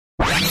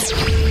Welcome.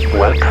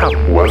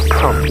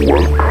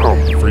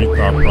 Free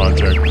Thought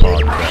Project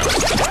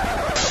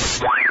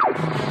Podcast. I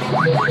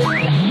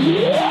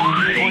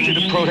don't want you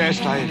to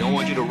protest. I don't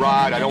want you to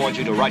riot. I don't want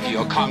you to write to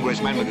your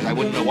congressman because I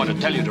wouldn't know what to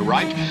tell you to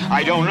write.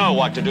 I don't know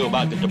what to do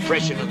about the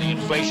depression and the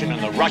inflation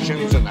and the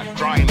Russians and the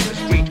crime in the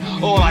street.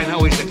 All I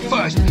know is that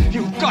first,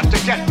 you've got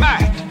to get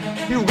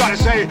mad. You've got to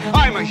say,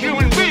 I'm a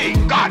human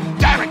being. God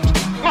damn it.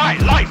 My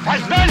life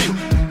has value.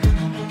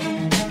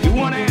 You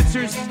want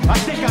answers? I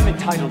think I'm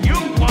entitled. You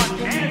want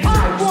answers?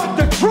 I want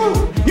the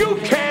truth. You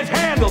can't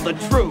handle the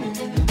truth.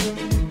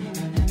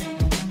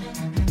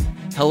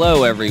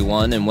 Hello,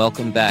 everyone, and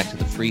welcome back to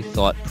the Free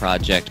Thought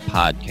Project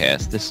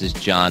podcast. This is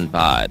John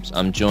Vibes.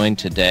 I'm joined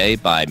today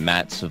by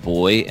Matt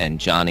Savoy and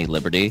Johnny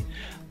Liberty.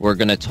 We're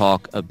going to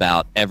talk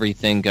about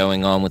everything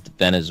going on with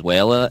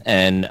Venezuela,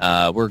 and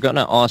we're going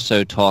to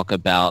also talk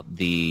about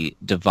the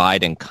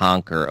divide and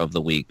conquer of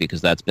the week,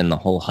 because that's been the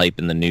whole hype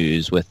in the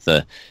news with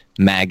the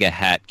MAGA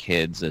hat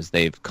kids, as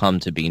they've come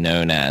to be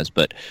known as.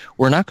 But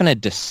we're not going to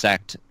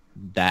dissect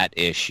that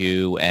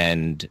issue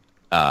and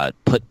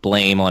put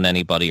blame on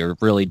anybody or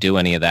really do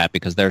any of that,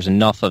 because there's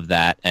enough of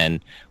that,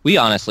 and we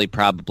honestly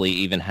probably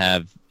even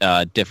have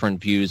different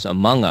views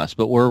among us.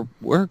 But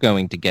we're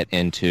going to get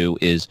into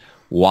is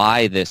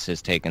why this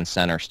has taken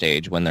center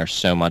stage when there's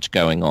so much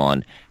going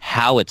on,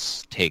 how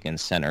it's taken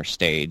center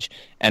stage,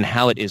 and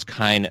how it is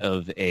kind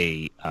of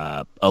a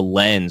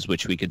lens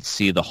which we could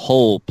see the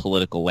whole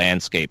political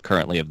landscape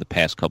currently of the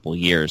past couple of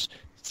years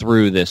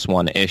through this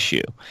one issue.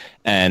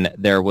 And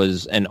there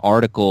was an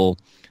article,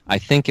 I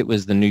think it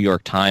was the New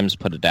York Times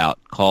put it out,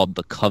 called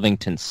The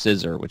Covington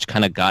Scissor, which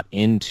kind of got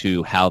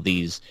into how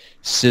these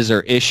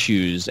scissor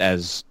issues,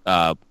 as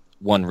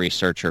one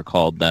researcher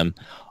called them,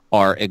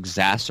 are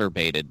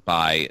exacerbated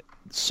by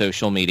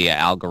social media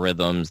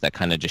algorithms that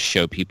kind of just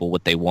show people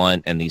what they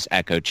want, and these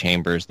echo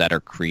chambers that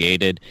are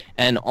created,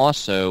 and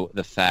also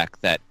the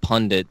fact that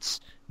pundits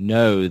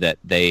know that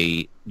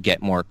they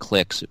get more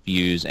clicks,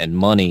 views, and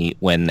money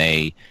when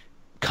they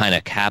kind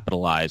of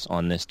capitalize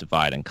on this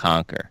divide and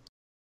conquer.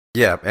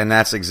 Yeah, and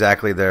that's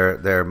exactly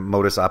their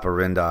modus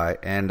operandi.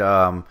 And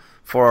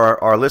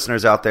for our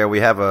listeners out there,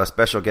 we have a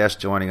special guest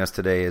joining us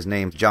today. His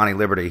name's Johnny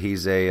Liberty.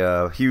 He's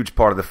a huge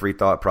part of the Free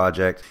Thought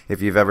Project.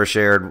 If you've ever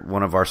shared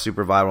one of our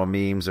super viral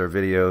memes or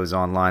videos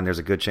online, there's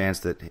a good chance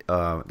that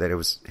it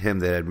was him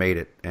that had made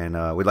it.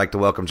 And we'd like to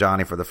welcome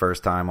Johnny for the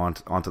first time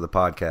onto the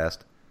podcast.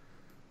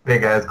 Hey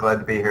guys, glad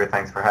to be here.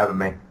 Thanks for having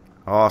me.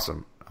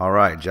 Awesome. All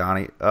right,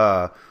 Johnny.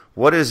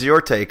 What is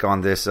your take on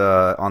this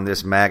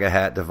MAGA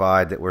hat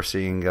divide that we're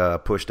seeing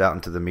pushed out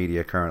into the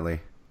media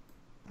currently?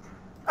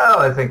 Oh,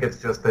 I think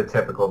it's just the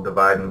typical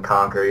divide and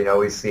conquer. You know,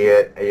 we see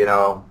it,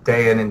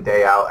 day in and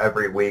day out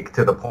every week,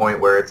 to the point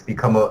where it's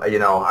become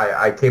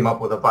I came up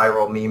with a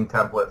viral meme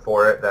template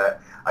for it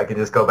that I can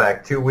just go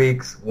back 2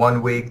 weeks,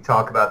 1 week,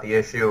 talk about the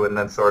issue, and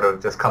then sort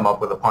of just come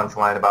up with a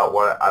punchline about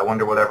what I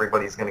wonder what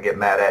everybody's going to get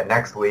mad at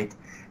next week.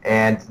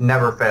 And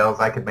never fails.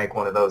 I could make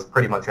one of those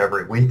pretty much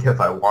every week if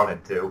I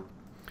wanted to.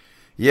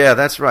 Yeah,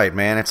 that's right,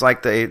 man. It's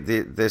like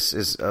this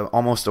is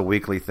almost a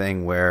weekly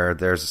thing where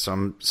there's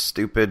some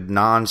stupid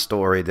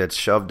non-story that's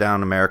shoved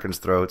down Americans'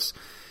 throats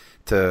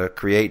to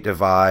create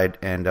divide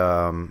and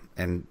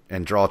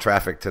draw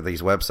traffic to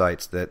these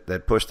websites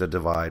that push the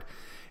divide.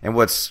 And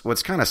what's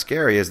kind of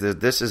scary is that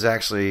this is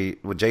actually,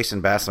 with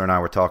Jason Bassler and I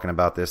were talking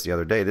about this the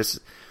other day. This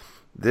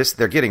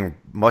they're getting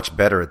much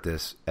better at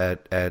this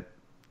at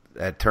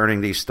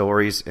turning these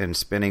stories and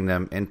spinning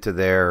them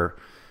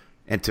into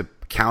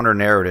counter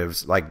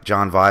narratives, like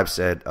John Vibes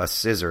said, a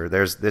scissor.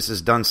 This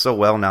is done so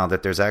well now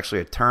that there's actually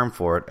a term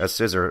for it, a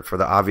scissor, for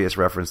the obvious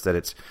reference that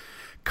it's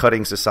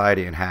cutting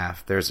society in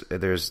half.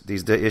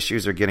 These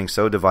issues are getting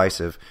so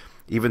divisive,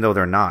 even though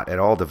they're not at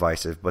all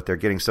divisive, but they're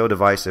getting so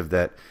divisive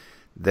that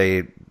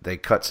they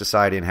cut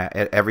society in half,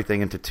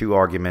 everything into two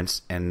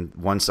arguments, and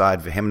one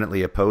side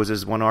vehemently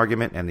opposes one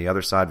argument and the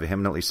other side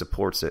vehemently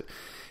supports it.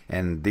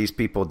 And these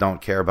people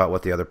don't care about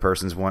what the other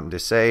person's wanting to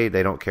say.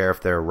 They don't care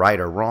if they're right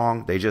or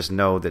wrong. They just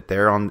know that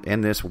they're in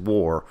this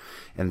war,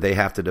 and they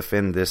have to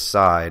defend this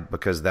side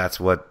because that's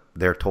what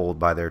they're told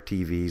by their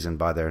TVs and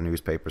by their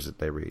newspapers that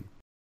they read.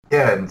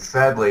 Yeah, and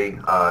sadly,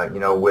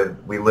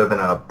 we live in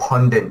a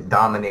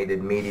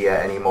pundit-dominated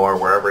media anymore,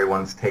 where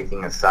everyone's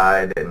taking a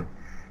side. And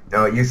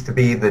it used to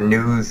be the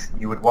news.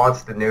 You would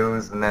watch the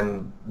news, and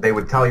then they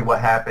would tell you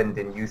what happened,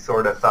 and you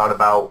sort of thought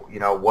about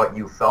what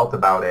you felt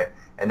about it.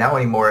 And now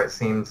anymore, it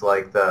seems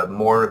like the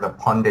more the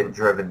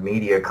pundit-driven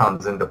media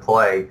comes into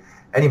play,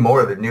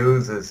 anymore the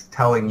news is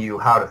telling you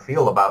how to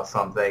feel about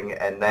something,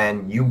 and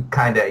then you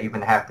kind of even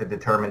have to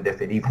determine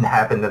if it even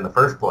happened in the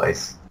first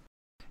place.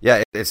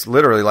 Yeah, it's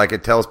literally like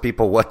it tells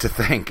people what to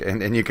think,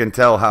 and you can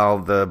tell how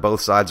both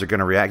sides are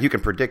going to react. You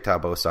can predict how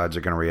both sides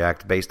are going to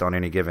react based on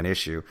any given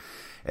issue.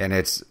 And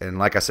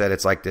like I said,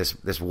 it's like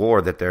this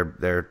war that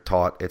they're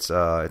taught. It's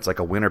like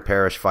a win or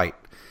perish fight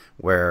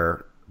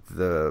where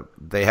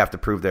they have to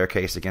prove their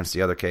case against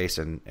the other case,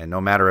 and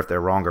no matter if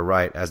they're wrong or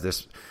right, as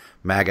this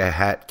MAGA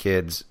hat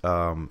kid's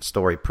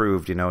story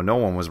proved, no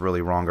one was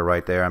really wrong or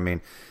right there. I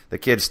mean, the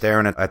kid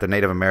staring at the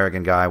Native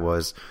American guy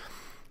was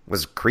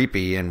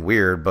creepy and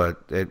weird,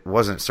 but it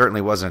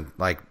certainly wasn't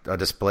like a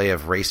display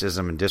of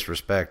racism and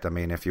disrespect. I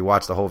mean, if you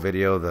watch the whole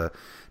video, the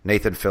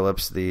Nathan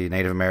Phillips, the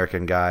Native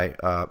American guy,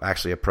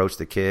 actually approached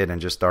the kid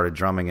and just started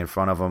drumming in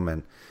front of him,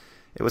 and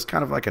it was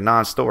kind of like a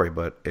non-story,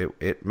 but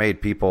it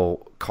made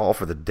people call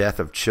for the death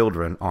of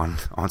children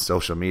on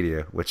social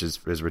media, which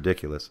is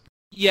ridiculous.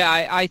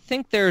 Yeah, I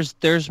think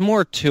there's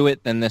more to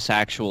it than this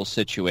actual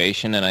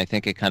situation, and I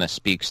think it kind of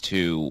speaks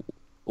to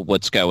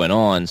what's going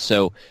on.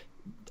 So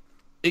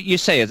you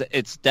say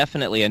it's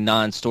definitely a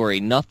non-story.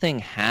 Nothing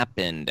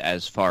happened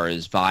as far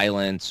as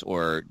violence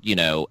or,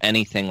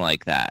 anything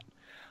like that.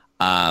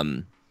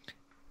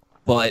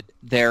 But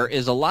there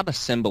is a lot of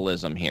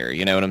symbolism here.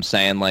 You know what I'm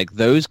saying? Like,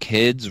 those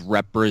kids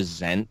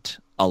represent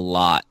a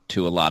lot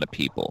to a lot of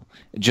people,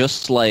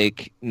 just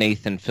like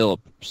Nathan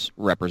Phillips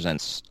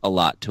represents a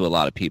lot to a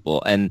lot of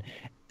people. And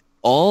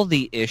all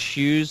the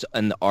issues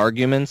and the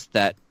arguments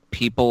that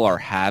people are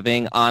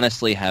having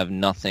honestly have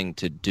nothing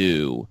to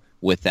do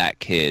with that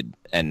kid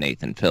and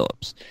Nathan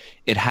Phillips.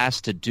 It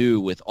has to do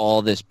with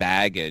all this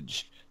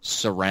baggage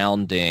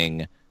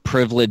surrounding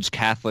privileged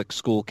Catholic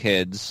school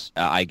kids,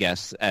 I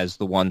guess, as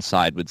the one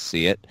side would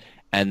see it.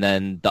 And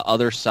then the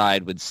other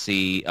side would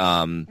see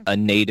a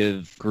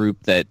native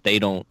group that they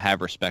don't have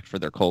respect for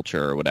their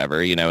culture or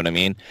whatever, you know what I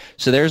mean?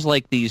 So there's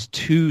like these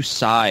two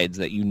sides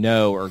that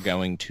are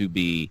going to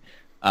be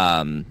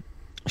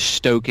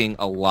stoking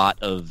a lot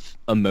of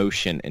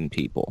emotion in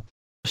people.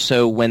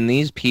 So when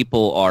these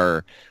people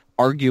are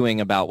arguing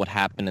about what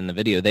happened in the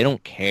video, they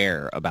don't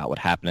care about what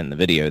happened in the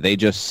video. They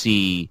just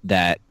see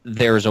that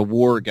there's a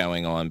war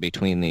going on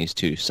between these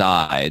two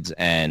sides,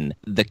 and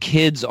the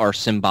kids are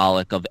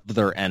symbolic of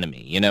their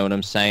enemy. You know what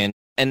I'm saying?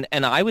 And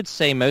I would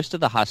say most of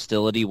the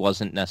hostility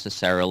wasn't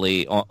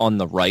necessarily on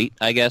the right,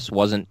 I guess,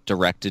 wasn't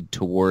directed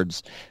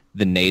towards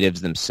the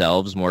natives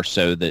themselves, more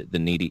so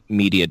the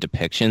media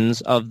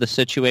depictions of the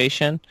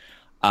situation.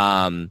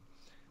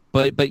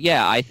 But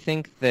yeah, I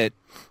think that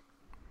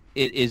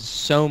it is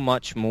so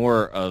much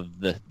more of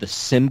the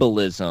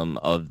symbolism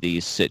of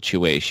these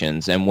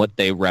situations and what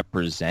they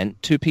represent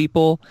to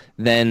people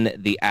than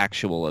the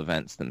actual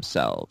events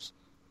themselves.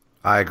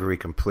 I agree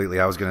completely.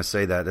 I was going to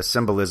say that. The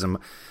symbolism,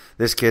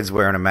 this kid's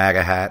wearing a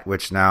MAGA hat,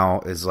 which now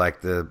is like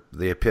the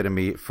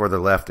epitome, for the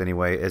left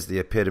anyway, is the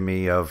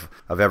epitome of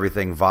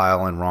everything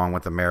vile and wrong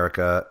with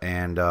America.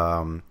 And,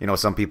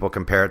 some people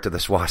compare it to the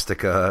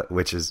swastika,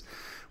 which is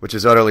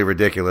utterly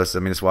ridiculous. I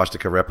mean, the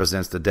swastika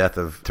represents the death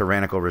of a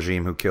tyrannical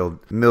regime who killed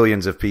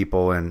millions of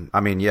people. And I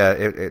mean,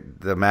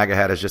 the MAGA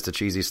hat is just a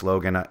cheesy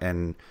slogan.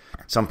 And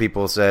some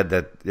people said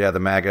that, the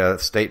MAGA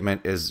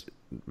statement is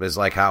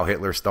like how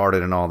Hitler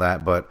started and all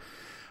that. But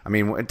I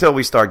mean, until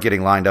we start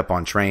getting lined up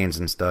on trains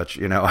and such,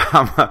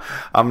 I'm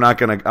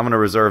gonna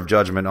reserve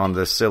judgment on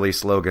the silly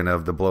slogan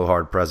of the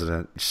blowhard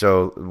president.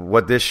 So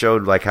what this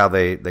showed, like how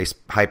they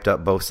hyped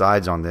up both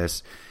sides on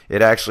this,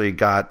 it actually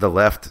got the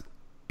left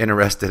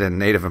interested in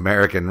Native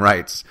American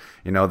rights.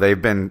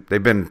 They've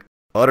been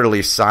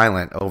utterly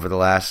silent over the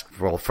last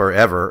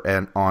forever,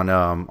 and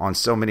on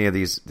so many of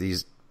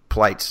these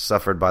plights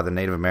suffered by the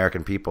Native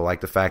American people,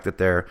 like the fact that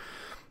they're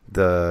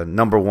the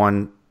number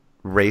one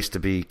race to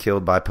be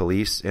killed by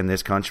police in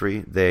this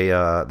country. They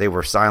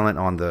were silent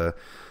on the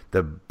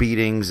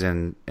beatings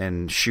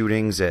and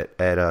shootings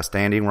at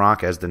Standing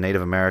Rock as the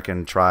Native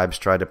American tribes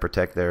tried to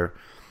protect their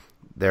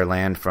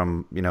land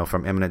from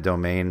eminent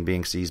domain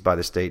being seized by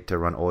the state to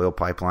run oil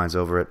pipelines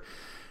over it.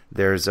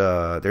 There's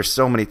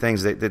so many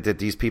things that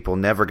these people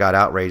never got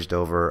outraged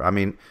over. I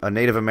mean, a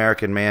Native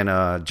American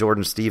man,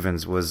 Jordan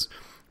Stevens, was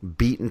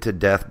beaten to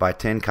death by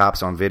 10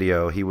 cops on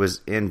video. He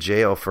was in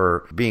jail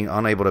for being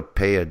unable to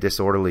pay a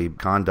disorderly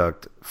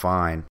conduct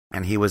fine,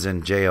 and he was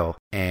in jail,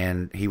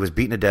 and he was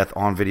beaten to death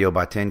on video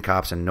by 10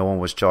 cops, and no one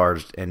was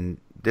charged. And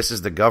this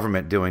is the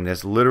government doing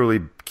this,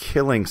 literally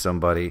killing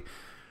somebody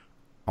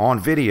on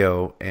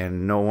video,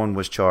 and no one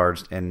was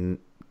charged, and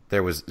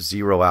there was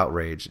zero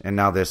outrage. And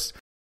now this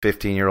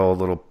 15-year-old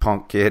little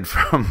punk kid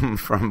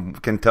from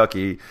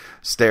Kentucky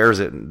stares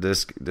at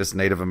this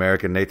Native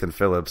American Nathan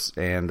Phillips,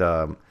 and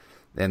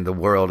the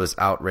world is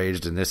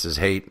outraged, and this is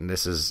hate, and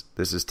this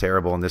is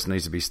terrible, and this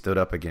needs to be stood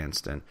up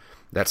against. And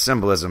that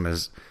symbolism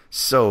is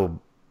so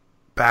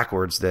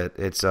backwards that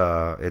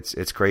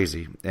it's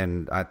crazy.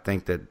 And I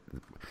think that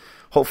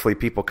hopefully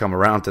people come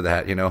around to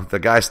that. The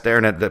guy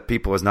staring at the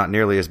people is not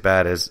nearly as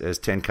bad as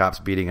 10 cops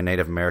beating a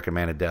Native American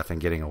man to death and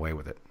getting away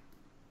with it.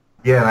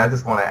 Yeah, and I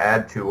just want to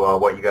add to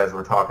what you guys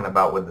were talking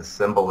about with the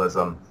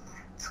symbolism.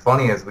 It's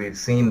funny, as we've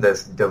seen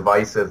this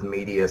divisive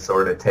media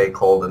sort of take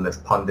hold in this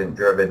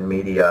pundit-driven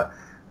media.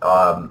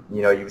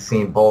 You've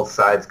seen both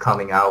sides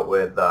coming out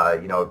with,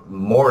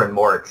 more and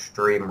more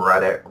extreme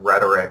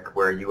rhetoric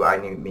where you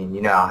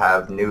now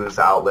have news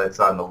outlets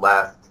on the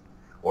left,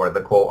 or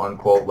the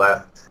quote-unquote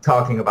left,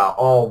 talking about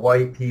all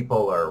white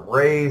people are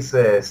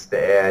racist,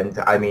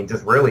 and,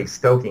 just really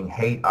stoking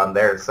hate on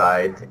their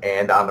side.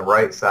 And on the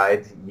right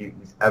side,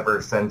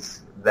 ever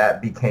since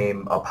that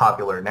became a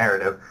popular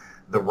narrative.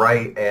 The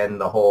right and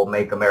the whole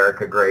Make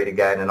America Great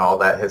Again and all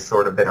that has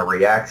sort of been a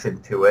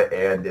reaction to it,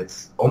 and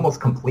it's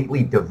almost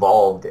completely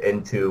devolved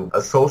into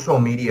a social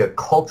media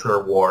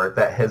culture war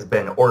that has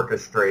been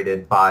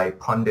orchestrated by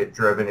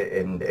pundit-driven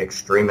and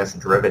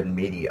extremist-driven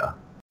media.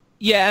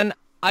 Yeah, and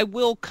I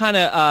will kind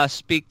of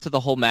speak to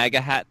the whole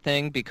MAGA hat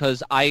thing,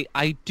 because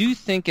I do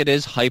think it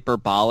is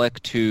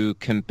hyperbolic to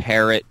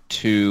compare it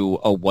to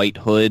a White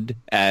Hood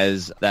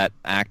as that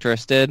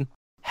actress did.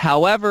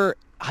 However,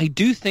 I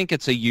do think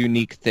it's a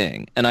unique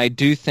thing, and I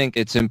do think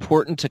it's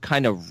important to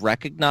kind of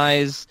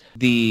recognize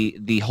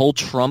the whole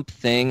Trump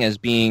thing as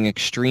being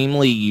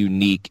extremely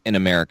unique in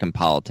American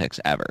politics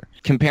ever.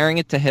 Comparing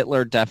it to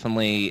Hitler,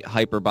 definitely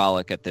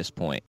hyperbolic at this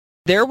point.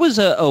 There was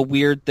a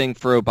weird thing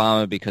for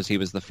Obama because he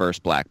was the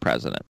first black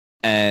president,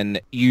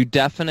 and you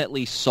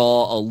definitely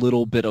saw a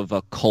little bit of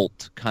a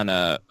cult kind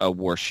of a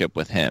worship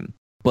with him.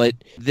 But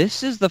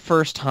this is the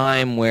first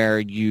time where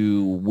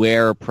you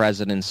wear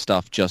president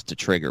stuff just to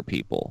trigger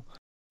people.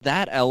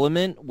 That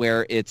element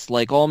where it's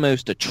like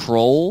almost a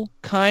troll,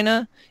 kind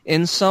of,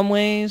 in some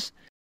ways,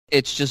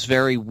 it's just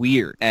very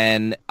weird.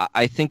 And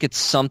I think it's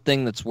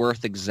something that's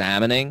worth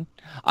examining.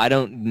 I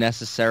don't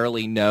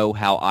necessarily know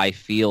how I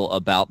feel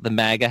about the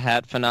MAGA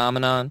hat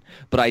phenomenon,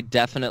 but I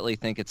definitely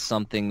think it's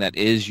something that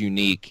is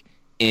unique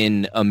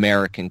in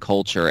American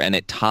culture, and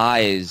it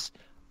ties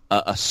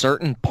a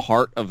certain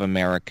part of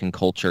American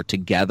culture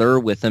together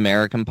with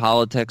American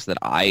politics that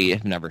I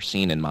have never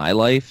seen in my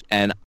life.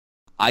 And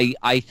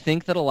I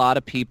think that a lot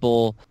of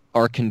people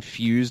are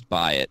confused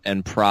by it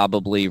and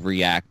probably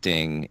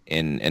reacting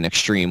in an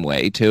extreme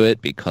way to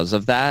it because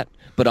of that,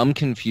 but I'm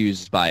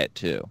confused by it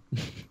too.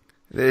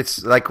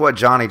 It's like what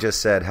Johnny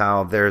just said,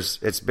 how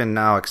it's been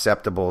now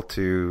acceptable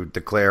to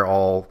declare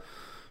all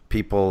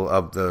people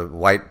of the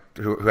white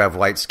who have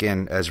white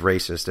skin as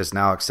racist. It's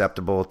now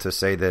acceptable to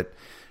say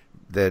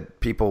that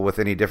people with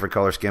any different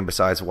color skin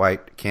besides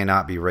white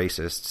cannot be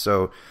racist.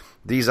 So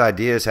these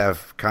ideas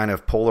have kind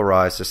of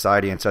polarized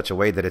society in such a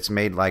way that it's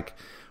made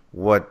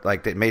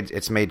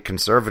it's made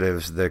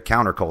conservatives the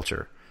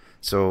counterculture.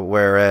 So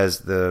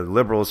whereas the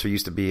liberals who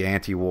used to be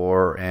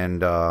anti-war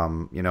and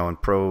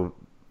and pro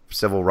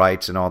civil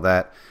rights and all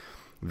that,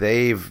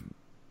 they've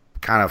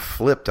kind of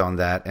flipped on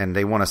that, and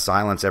they want to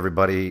silence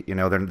everybody.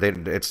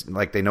 It's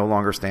like they no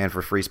longer stand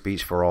for free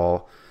speech for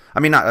all. I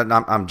mean,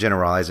 I'm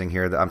generalizing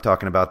here. I'm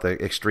talking about the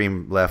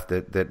extreme left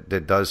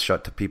that does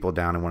shut people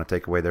down and want to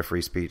take away their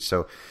free speech.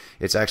 So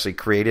it's actually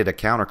created a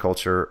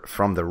counterculture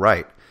from the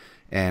right,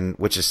 and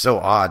which is so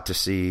odd to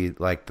see,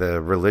 like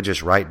the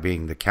religious right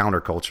being the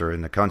counterculture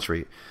in the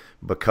country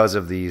because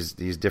of these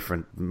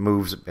different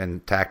moves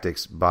and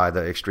tactics by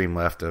the extreme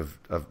left of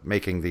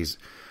making these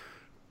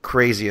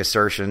crazy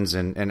assertions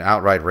and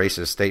outright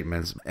racist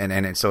statements,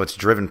 and so it's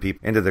driven people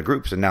into the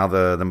groups, and now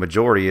the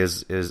majority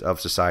is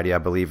of society, I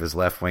believe, is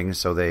left wing,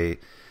 so they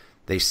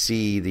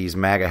see these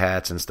MAGA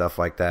hats and stuff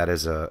like that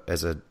as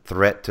a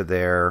threat to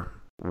their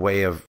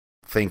way of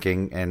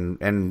thinking,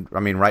 and I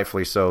mean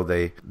rightfully so.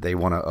 They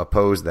want to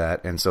oppose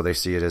that, and so they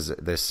see it as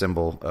this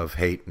symbol of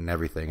hate and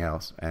everything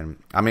else. And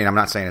I mean, I'm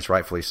not saying it's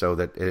rightfully so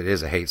that it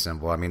is a hate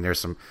symbol. I mean,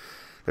 there's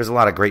a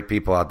lot of great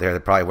people out there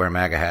that probably wear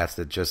MAGA hats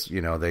that just,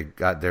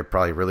 they're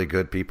probably really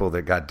good people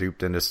that got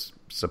duped into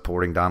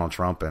supporting Donald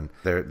Trump. And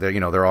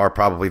there are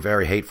probably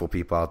very hateful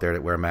people out there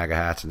that wear MAGA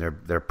hats, and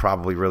they're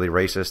probably really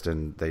racist,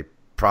 and they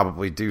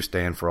probably do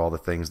stand for all the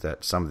things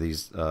that some of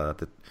these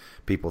the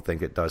people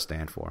think it does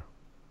stand for.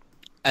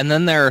 And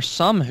then there are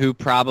some who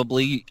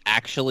probably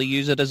actually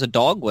use it as a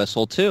dog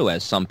whistle too,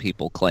 as some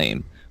people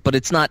claim. But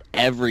it's not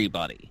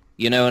everybody.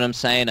 You know what I'm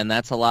saying? And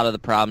that's a lot of the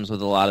problems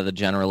with a lot of the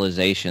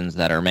generalizations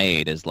that are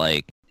made, is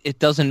like, it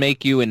doesn't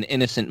make you an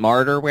innocent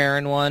martyr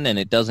wearing one, and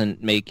it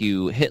doesn't make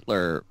you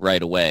Hitler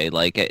right away.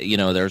 Like,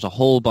 there's a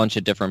whole bunch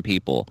of different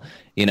people.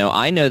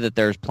 I know that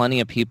there's plenty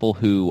of people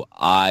who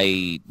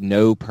I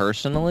know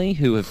personally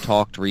who have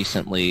talked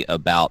recently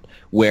about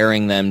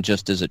wearing them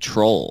just as a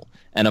troll.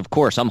 And of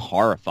course, I'm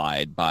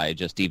horrified by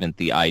just even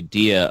the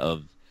idea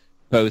of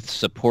both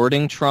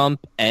supporting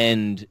Trump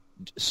and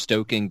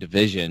stoking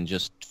division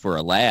just for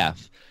a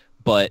laugh.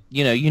 But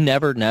you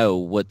never know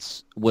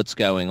what's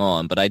going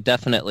on. But I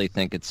definitely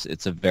think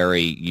it's a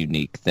very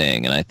unique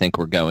thing, and I think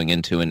we're going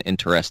into an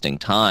interesting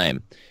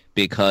time,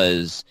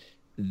 because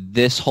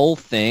this whole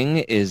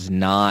thing it's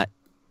not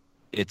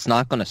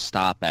going to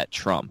stop at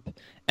Trump.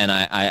 And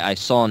I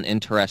saw an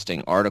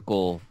interesting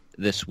article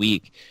this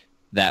week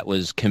that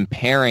was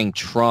comparing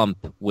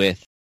Trump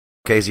with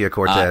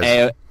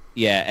Ocasio-Cortez.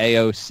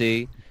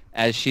 AOC,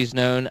 as she's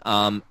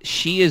known.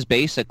 She is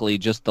basically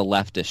just the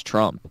leftist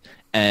Trump,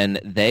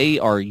 and they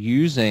are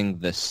using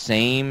the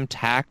same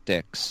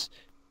tactics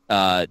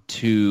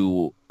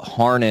to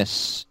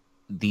harness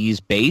these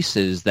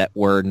bases that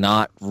were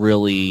not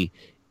really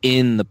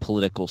in the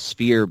political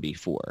sphere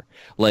before.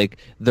 Like,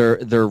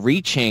 they're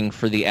reaching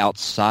for the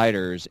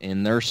outsiders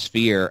in their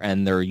sphere,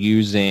 and they're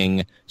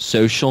using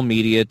social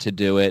media to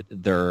do it.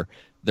 They're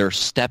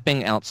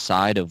stepping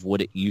outside of what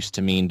it used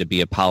to mean to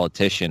be a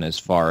politician as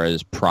far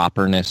as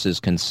properness is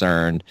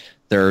concerned.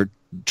 They're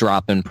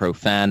dropping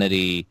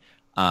profanity.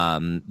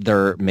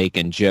 They're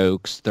making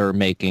jokes. They're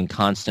making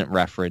constant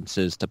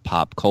references to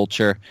pop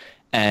culture.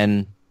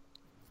 And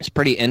it's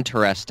pretty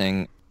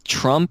interesting.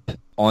 Trump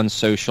on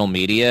social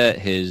media,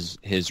 his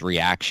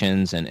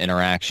reactions and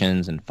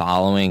interactions and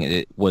following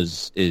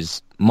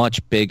is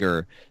much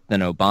bigger than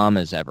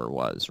Obama's ever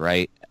was,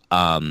 right?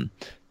 And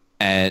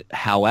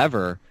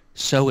however,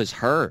 so is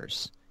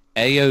hers.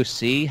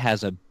 AOC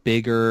has a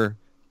bigger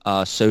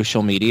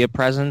social media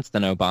presence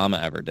than Obama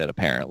ever did,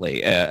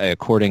 apparently,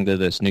 according to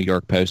this New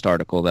York Post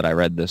article that I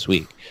read this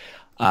week,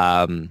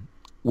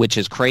 which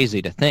is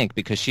crazy to think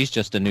because she's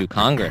just a new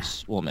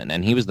congresswoman,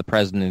 and he was the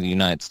president of the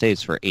United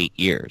States for 8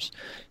 years.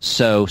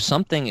 So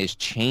something is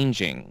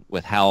changing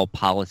with how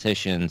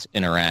politicians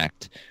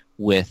interact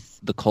with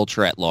the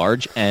culture at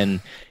large.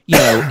 And, you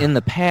know, in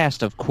the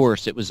past, of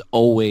course, it was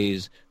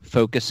always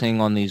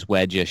focusing on these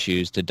wedge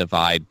issues to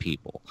divide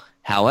people.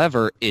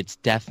 However, it's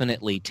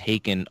definitely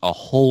taken a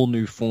whole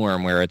new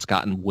form where it's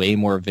gotten way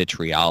more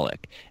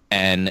vitriolic.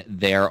 And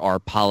there are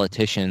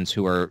politicians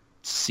who are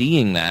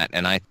seeing that,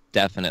 and I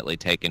definitely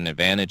taken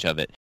advantage of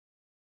it.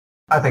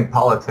 I think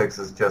politics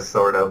is just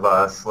sort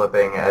of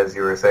slipping, as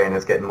you were saying,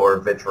 it's getting more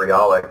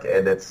vitriolic,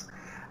 and it's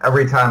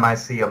every time I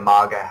see a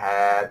MAGA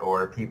hat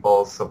or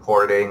people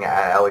supporting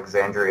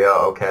Alexandria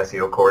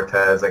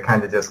Ocasio-Cortez, I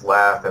kind of just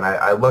laugh, and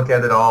I look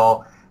at it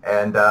all,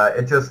 and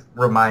it just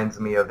reminds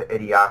me of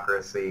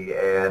Idiocracy.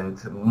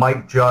 And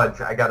Mike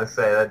Judge, I got to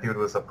say, that dude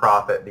was a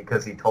prophet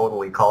because he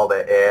totally called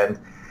it. And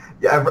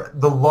yeah,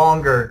 the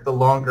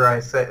longer I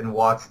sit and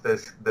watch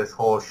this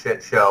whole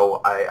shit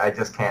show, I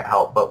just can't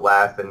help but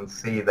laugh and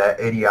see that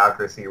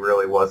Idiocracy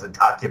really was a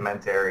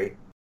documentary.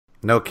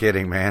 No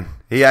kidding, man.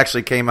 He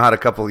actually came out a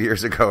couple of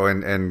years ago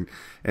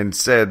and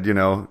said, you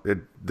know,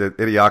 that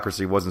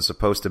Idiocracy wasn't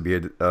supposed to be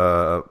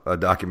a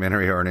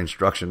documentary or an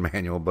instruction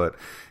manual, but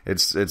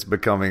it's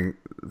becoming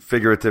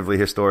figuratively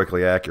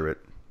historically accurate.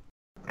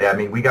 Yeah, I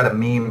mean, we got a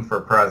meme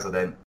for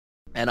president.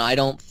 And I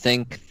don't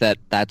think that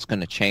that's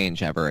going to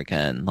change ever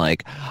again.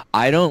 Like,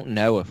 I don't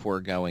know if we're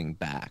going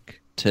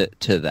back to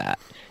that.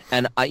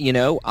 And, you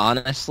know,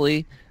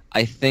 honestly,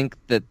 I think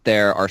that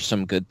there are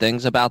some good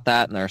things about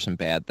that and there are some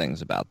bad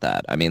things about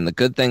that. I mean, the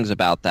good things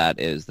about that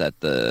is that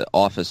the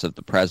office of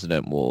the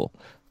president will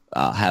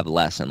have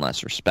less and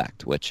less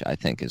respect, which I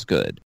think is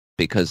good.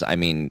 Because, I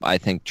mean, I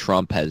think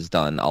Trump has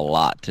done a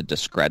lot to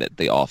discredit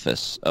the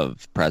office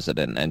of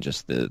president and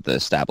just the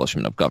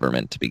establishment of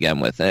government to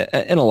begin with,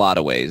 in a lot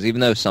of ways.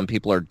 Even though some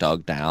people are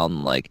dug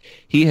down, like,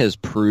 he has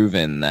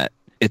proven that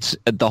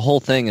the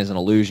whole thing is an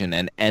illusion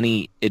and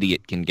any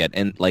idiot can get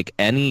in. Like,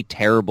 any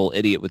terrible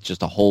idiot with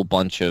just a whole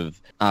bunch of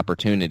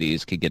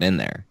opportunities could get in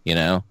there, you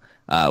know?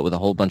 With a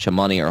whole bunch of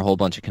money or a whole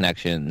bunch of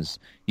connections,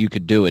 you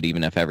could do it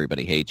even if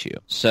everybody hates you.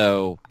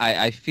 So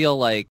I feel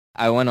like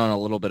I went on a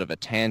little bit of a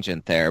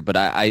tangent there, but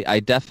I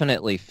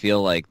definitely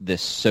feel like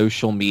this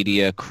social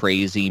media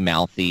crazy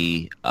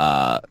mouthy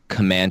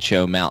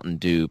Comanche Mountain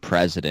Dew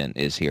president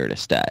is here to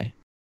stay.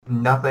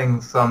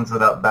 Nothing sums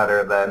it up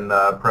better than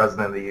the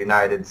President of the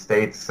United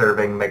States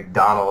serving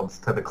McDonald's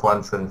to the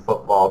Clemson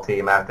football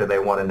team after they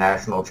won a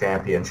national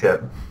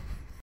championship.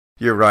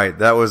 You're right.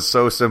 That was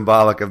so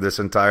symbolic of this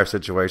entire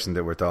situation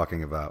that we're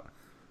talking about.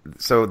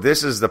 So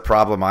this is the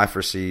problem I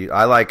foresee.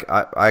 I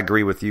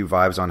agree with you,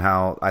 Vibes, on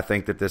how I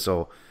think that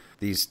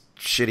these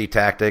shitty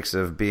tactics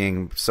of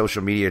being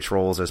social media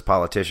trolls as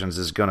politicians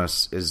is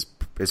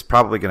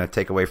probably gonna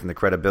take away from the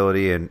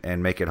credibility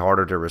and make it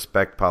harder to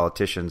respect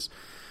politicians.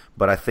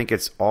 But I think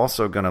it's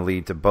also going to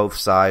lead to both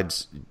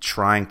sides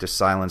trying to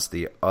silence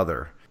the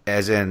other.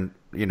 As in,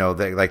 you know,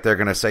 they're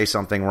going to say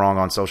something wrong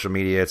on social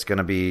media. It's going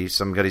to be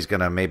somebody's going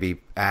to maybe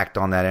act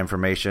on that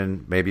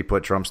information, maybe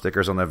put Trump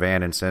stickers on their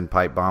van and send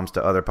pipe bombs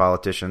to other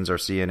politicians or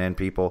CNN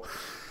people,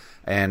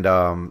 and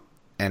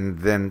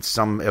then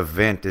some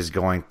event is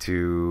going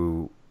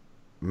to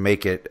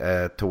make it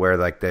to where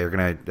like they're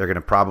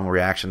gonna problem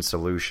reaction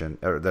solution,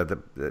 or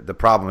the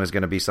problem is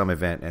going to be some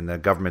event, and the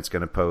government's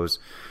going to pose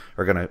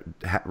or going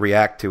to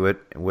react to it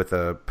with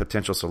a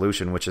potential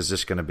solution, which is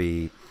just going to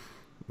be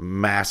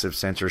massive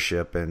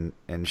censorship and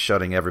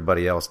shutting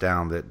everybody else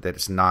down that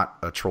it's not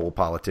a troll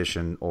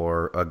politician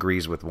or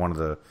agrees with one of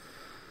the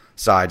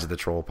sides of the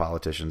troll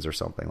politicians or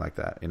something like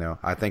that. You know,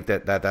 I think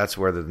that's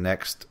where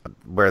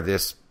where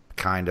this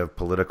kind of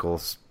political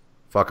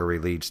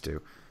fuckery leads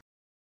to.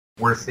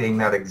 We're seeing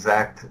that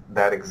exact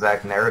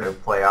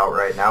narrative play out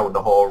right now with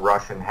the whole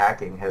Russian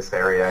hacking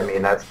hysteria. I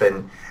mean, that's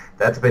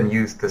been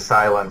used to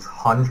silence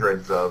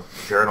hundreds of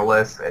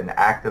journalists and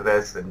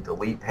activists and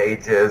delete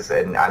pages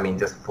and, I mean,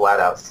 just flat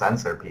out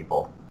censor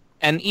people.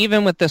 And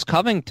even with this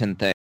Covington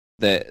thing,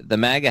 the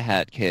MAGA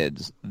hat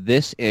kids,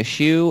 this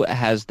issue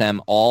has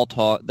them all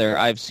taught there.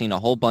 I've seen a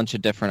whole bunch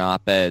of different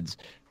op-eds.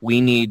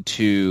 We need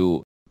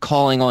to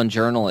calling on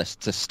journalists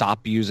to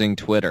stop using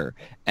Twitter.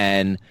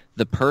 And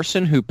the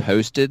person who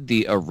posted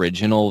the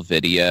original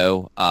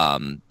video,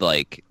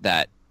 like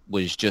that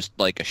was just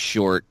like a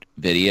short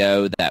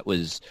video that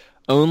was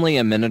only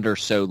a minute or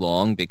so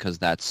long because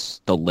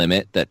that's the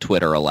limit that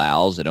Twitter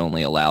allows. It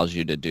only allows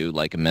you to do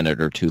like a minute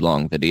or two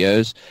long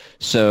videos.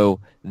 So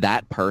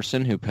that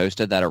person who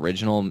posted that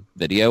original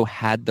video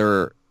had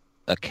their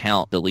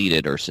account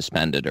deleted or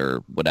suspended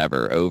or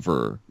whatever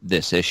over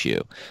this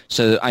issue.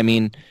 So, I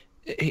mean,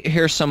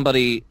 here's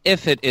somebody,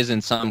 if it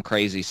isn't some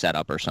crazy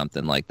setup or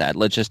something like that,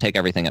 let's just take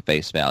everything at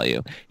face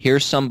value.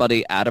 Here's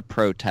somebody at a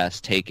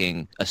protest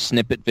taking a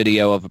snippet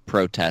video of a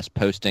protest,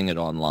 posting it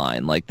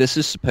online. Like, this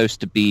is supposed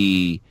to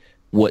be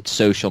what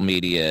social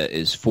media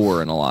is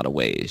for in a lot of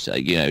ways.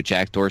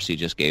 Jack Dorsey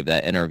just gave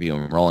that interview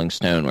in Rolling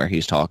Stone where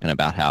he's talking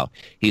about how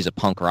he's a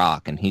punk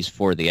rock and he's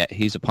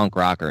a punk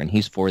rocker and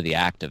he's for the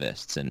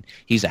activists and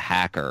he's a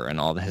hacker and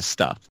all this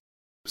stuff.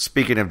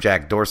 Speaking of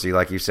Jack Dorsey,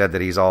 like you said,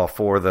 that he's all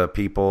for the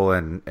people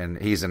and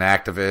he's an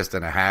activist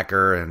and a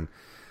hacker, and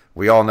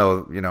we all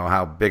know,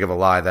 how big of a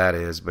lie that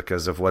is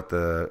because of what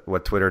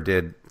Twitter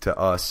did to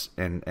us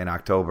in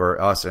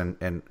October, us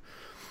and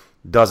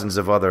dozens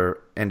of other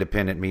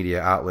independent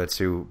media outlets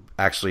who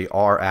actually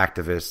are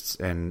activists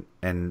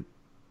and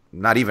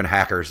not even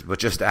hackers, but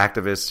just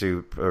activists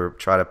who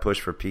try to push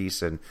for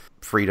peace and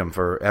freedom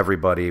for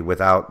everybody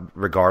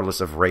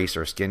regardless of race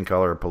or skin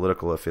color or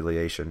political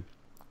affiliation.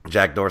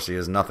 Jack Dorsey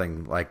is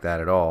nothing like that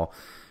at all,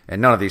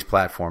 and none of these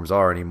platforms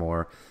are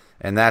anymore.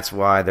 And that's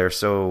why they're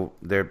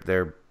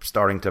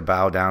starting to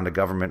bow down to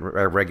government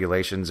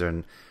regulations.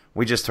 And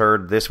we just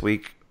heard this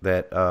week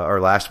or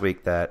last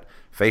week that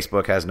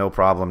Facebook has no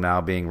problem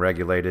now being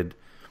regulated,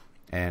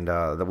 and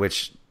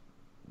which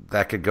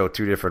that could go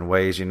two different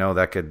ways.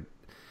 That could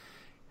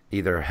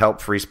either help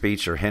free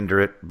speech or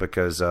hinder it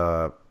because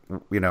I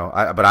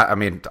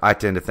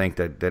tend to think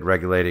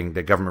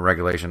that government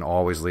regulation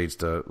always leads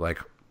to like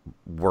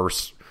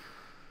worse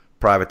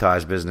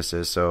privatized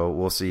businesses. So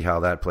we'll see how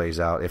that plays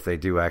out if they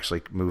do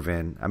actually move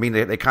in. I mean,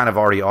 they kind of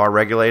already are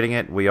regulating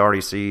it. We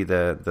already see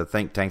the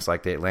think tanks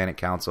like the Atlantic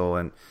Council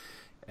and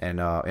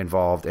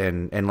involved.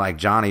 And like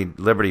Johnny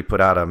Liberty put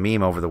out a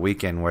meme over the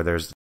weekend where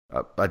there's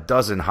a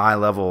dozen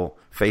high-level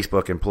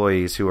Facebook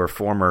employees who are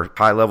former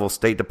high-level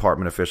State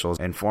Department officials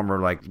and former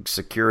like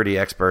security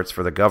experts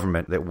for the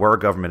government that were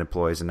government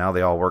employees, and now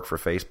they all work for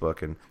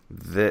Facebook. And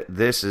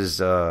this is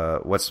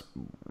what's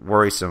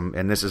worrisome,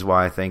 and this is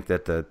why I think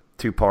that the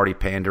two-party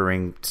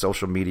pandering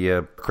social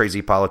media,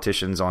 crazy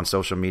politicians on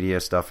social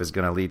media stuff is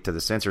going to lead to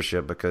the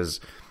censorship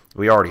because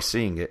we're already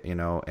seeing it,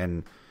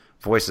 and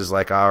voices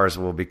like ours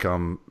will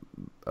become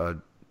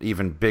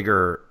even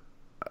bigger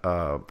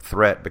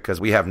threat because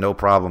we have no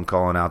problem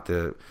calling out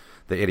the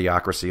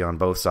idiocracy on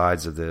both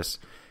sides of this.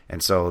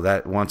 And so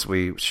that once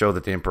we show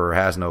that the emperor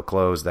has no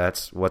clothes,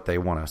 that's what they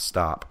want to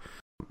stop.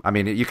 I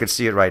mean, you can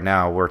see it right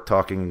now. We're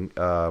talking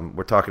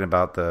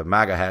about the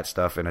MAGA hat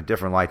stuff in a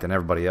different light than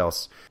everybody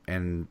else.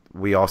 And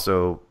we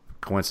also,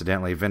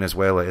 coincidentally,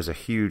 Venezuela is a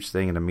huge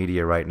thing in the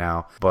media right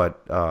now.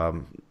 But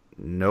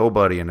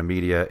nobody in the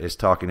media is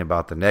talking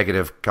about the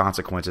negative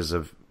consequences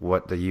of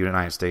what the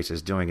United States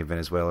is doing in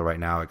Venezuela right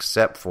now,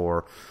 except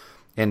for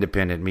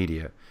independent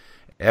media.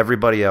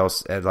 Everybody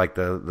else, like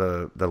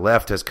the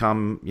left, has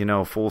come,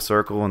 full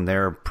circle, and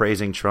they're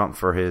praising Trump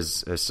for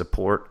his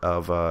support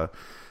of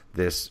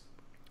this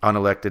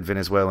unelected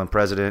Venezuelan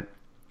president,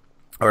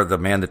 or the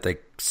man that they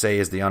say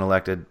is the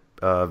unelected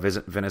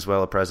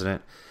Venezuela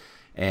president.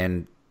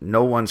 And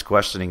no one's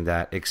questioning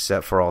that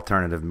except for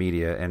alternative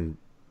media, and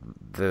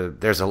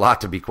there's a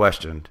lot to be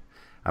questioned.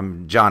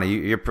 Johnny,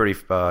 you're pretty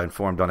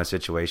informed on the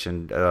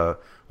situation.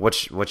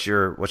 What's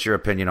your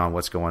opinion on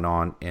what's going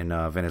on in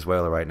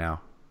Venezuela right now?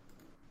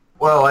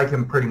 Well, I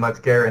can pretty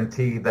much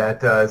guarantee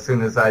that as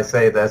soon as I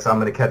say this,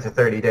 I'm going to catch a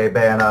 30-day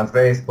ban on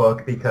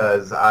Facebook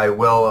because I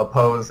will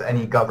oppose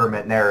any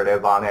government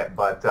narrative on it.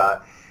 But,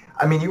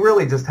 you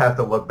really just have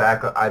to look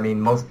back. I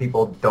mean, most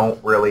people don't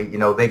really,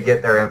 they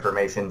get their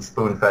information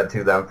spoon-fed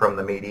to them from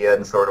the media,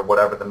 and sort of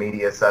whatever the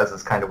media says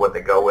is kind of what they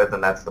go with,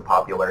 and that's the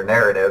popular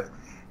narrative.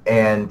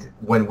 And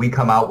when we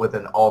come out with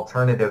an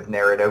alternative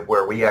narrative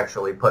where we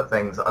actually put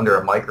things under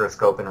a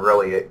microscope and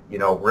really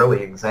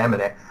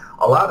examine it,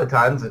 a lot of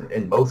times,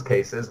 in most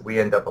cases, we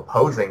end up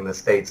opposing the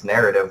state's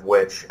narrative,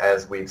 which,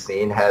 as we've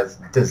seen, has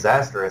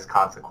disastrous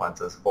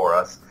consequences for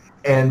us.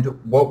 And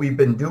what we've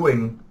been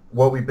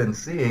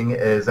seeing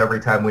is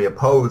every time we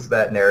oppose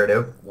that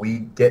narrative, we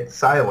get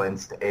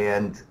silenced.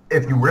 And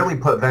if you really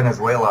put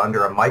Venezuela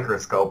under a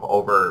microscope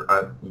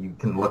you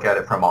can look at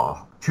it from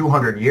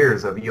 200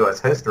 years of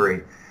U.S.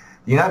 history.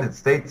 The United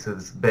States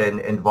has been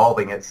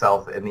involving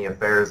itself in the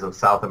affairs of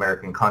South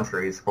American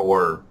countries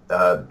for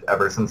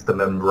ever since the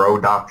Monroe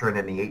Doctrine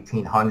in the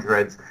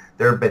 1800s.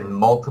 There have been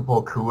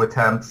multiple coup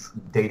attempts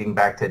dating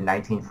back to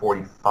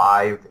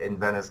 1945 in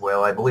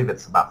Venezuela. I believe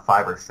it's about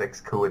 5 or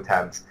 6 coup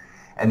attempts.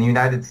 And the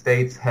United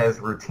States has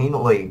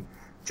routinely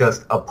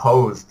just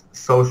opposed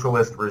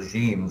socialist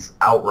regimes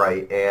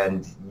outright.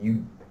 And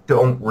you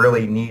don't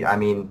really need,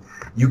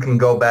 you can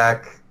go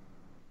back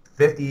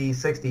 50,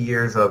 60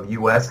 years of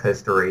U.S.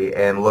 history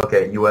and look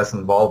at U.S.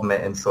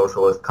 involvement in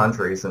socialist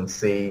countries and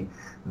see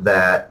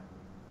that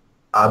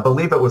I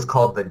believe it was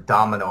called the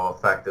domino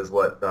effect is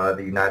what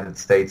the United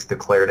States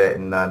declared it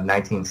in the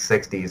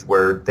 1960s,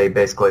 where they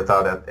basically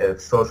thought if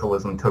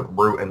socialism took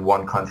root in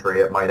one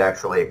country, it might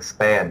actually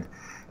expand.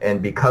 And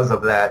because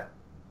of that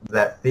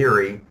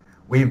theory,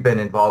 we've been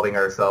involving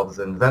ourselves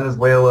in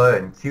Venezuela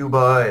and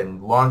Cuba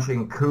and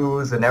launching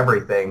coups and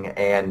everything.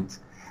 And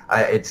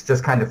it's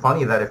just kind of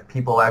funny that if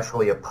people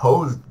actually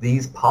opposed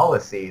these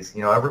policies,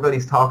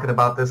 everybody's talking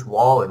about this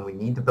wall and we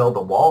need to build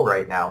a wall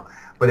right now.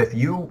 But if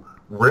you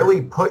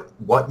really put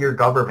what your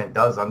government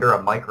does under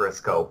a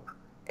microscope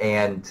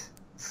and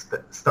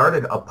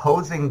started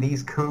opposing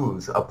these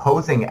coups,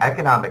 opposing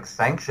economic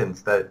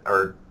sanctions that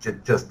are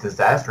just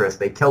disastrous.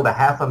 They killed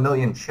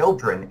 500,000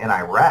 children in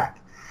Iraq.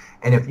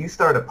 And if you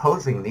start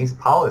opposing these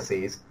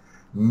policies,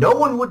 no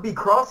one would be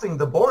crossing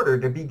the border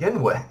to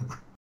begin with.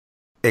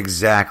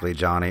 Exactly,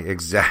 Johnny.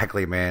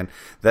 Exactly, man.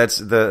 That's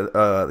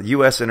the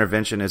U.S.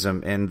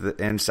 interventionism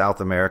in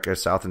South America,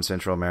 South and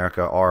Central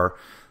America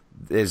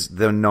is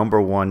the number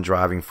one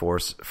driving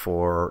force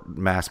for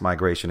mass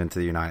migration into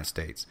the United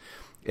States.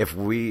 If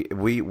we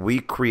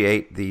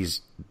create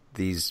these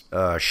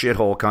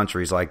shithole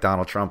countries like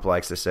Donald Trump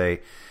likes to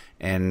say,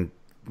 and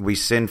we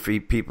send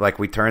people, like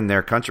we turn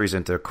their countries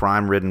into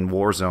crime-ridden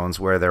war zones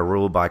where they're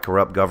ruled by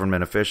corrupt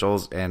government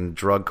officials and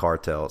drug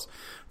cartels.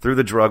 Through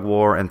the drug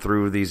war and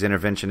through these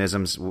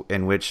interventionisms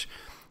in which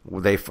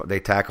they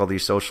tackle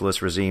these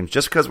socialist regimes.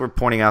 Just because we're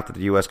pointing out that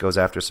the U.S. goes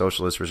after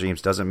socialist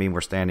regimes doesn't mean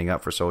we're standing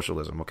up for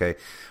socialism. Okay,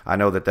 I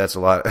know that's a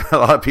lot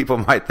of people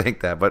might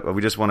think that, but I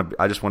just want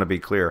to be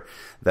clear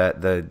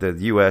that the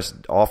U.S.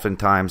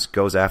 oftentimes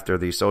goes after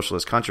these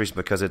socialist countries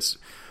because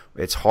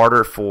it's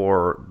harder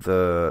for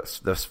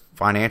the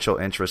financial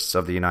interests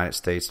of the United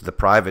States, the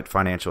private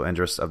financial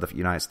interests of the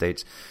United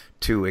States,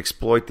 to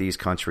exploit these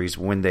countries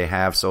when they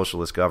have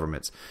socialist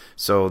governments.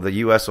 So the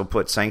U.S. will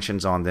put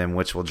sanctions on them,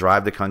 which will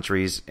drive the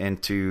countries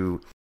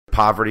into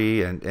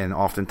poverty and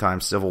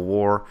oftentimes civil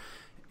war.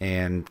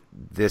 And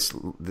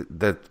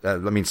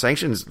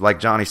sanctions, like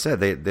Johnny said,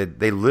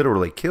 they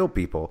literally kill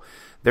people.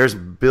 There's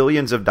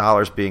billions of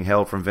dollars being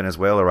held from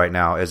Venezuela right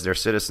now as their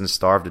citizens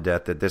starve to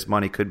death that this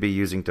money could be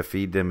using to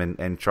feed them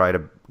and try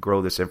to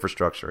grow this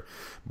infrastructure.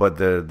 But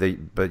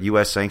but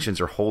U.S. sanctions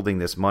are holding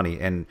this money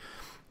and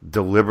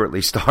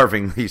deliberately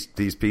starving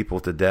these people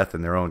to death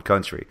in their own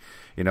country.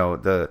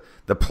 The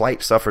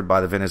plight suffered by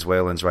the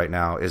Venezuelans right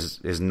now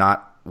is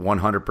not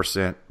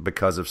 100%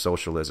 because of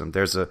socialism.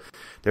 There's a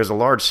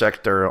large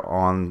sector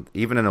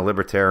even in the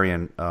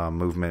libertarian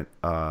movement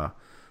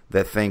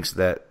that thinks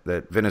that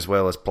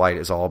Venezuela's plight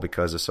is all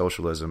because of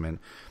socialism, and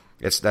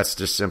that's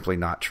just simply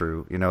not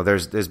true.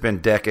 There's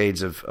been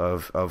decades of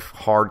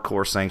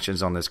hardcore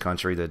sanctions on this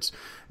country that's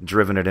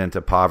driven it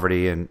into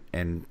poverty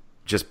and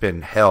just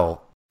been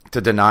hell. To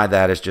deny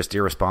that is just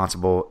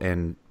irresponsible,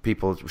 and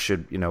people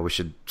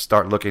should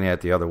start looking at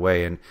it the other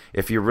way. And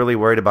if you're really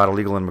worried about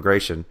illegal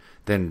immigration,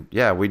 then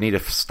yeah, we need to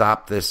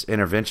stop this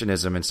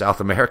interventionism in South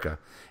America.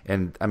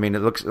 And I mean,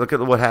 look at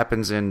what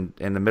happens in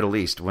the Middle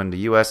East when the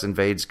U.S.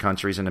 invades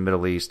countries in the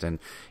Middle East and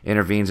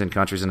intervenes in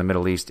countries in the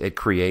Middle East. It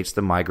creates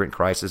the migrant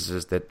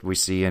crises that we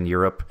see in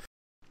Europe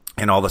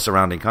and all the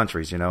surrounding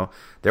countries.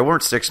 There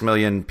weren't 6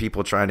 million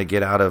people trying to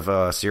get out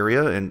of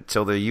Syria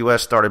until the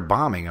U.S. started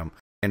bombing them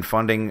and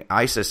funding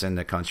ISIS in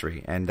the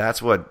country. And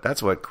that's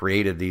what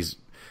created these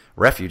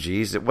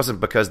refugees. It wasn't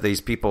because these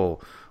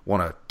people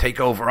want to take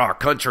over our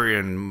country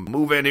and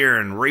move in here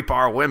and rape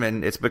our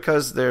women. It's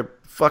because their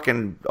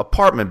fucking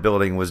apartment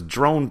building was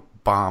drone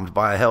bombed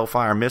by a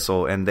Hellfire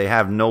missile and they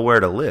have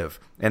nowhere to live.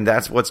 And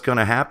that's what's going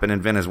to happen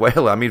in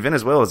Venezuela. I mean,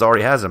 Venezuela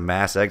already has a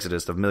mass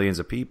exodus of millions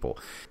of people.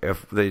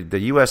 If the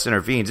U.S.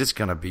 intervenes, it's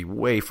going to be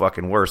way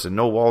fucking worse, and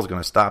no wall's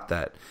going to stop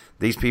that.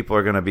 These people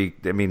are going to be,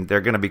 they're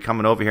going to be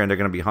coming over here and they're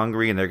going to be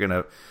hungry and they're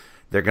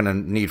going to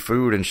need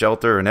food and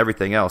shelter and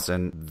everything else.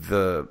 And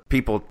the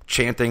people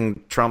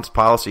chanting Trump's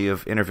policy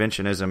of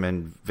interventionism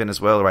in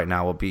Venezuela right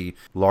now will be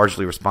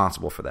largely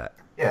responsible for that.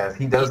 Yeah, if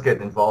he does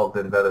get involved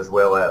in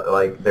Venezuela,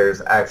 like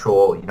there's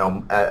actual,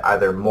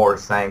 either more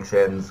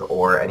sanctions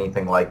or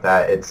anything like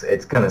that,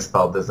 it's going to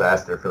spell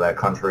disaster for that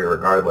country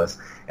regardless.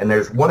 And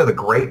there's one of the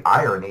great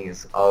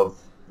ironies of,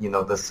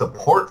 the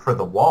support for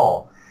the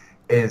wall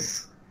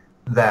is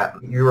that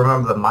you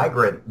remember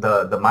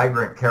the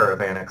migrant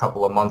caravan a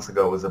couple of months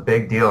ago was a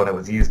big deal, and it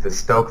was used to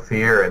stoke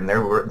fear, and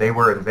they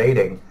were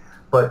invading.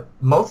 But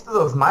most of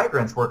those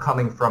migrants were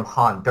coming from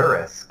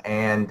Honduras,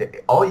 and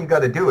all you got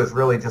to do is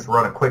really just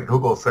run a quick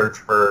Google search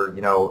for,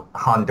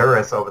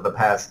 Honduras over the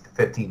past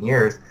 15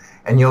 years,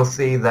 and you'll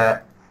see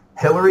that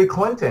Hillary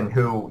Clinton,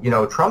 who,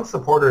 Trump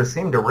supporters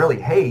seem to really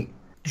hate,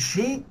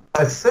 she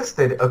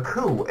assisted a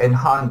coup in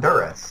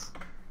Honduras.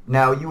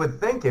 Now, you would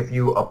think if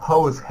you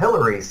oppose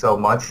Hillary so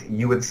much,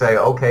 you would say,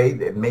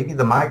 okay, maybe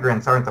the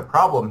migrants aren't the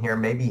problem here.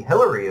 Maybe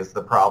Hillary is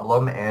the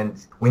problem,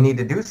 and we need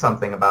to do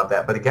something about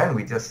that. But again,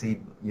 we just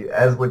see,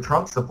 as with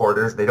Trump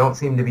supporters, they don't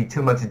seem to be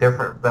too much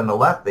different than the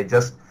left. They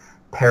just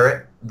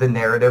parrot the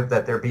narrative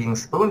that they're being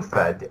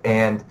spoon-fed.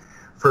 And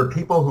for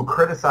people who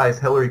criticize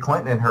Hillary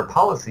Clinton and her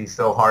policies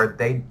so hard,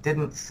 they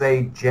didn't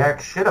say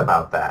jack shit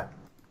about that.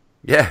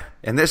 Yeah,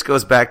 and this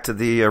goes back to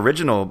the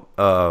original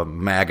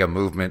MAGA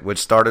movement, which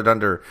started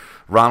under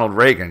Ronald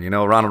Reagan.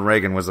 Ronald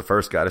Reagan was the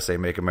first guy to say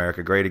 "Make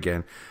America Great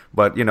Again."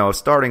 But,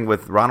 starting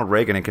with Ronald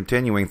Reagan and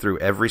continuing through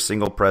every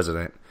single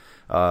president,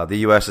 the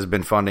U.S. has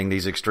been funding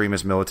these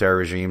extremist military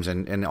regimes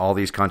in all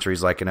these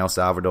countries, like in El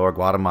Salvador,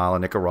 Guatemala,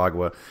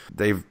 Nicaragua.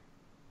 They've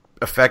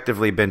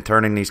effectively been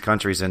turning these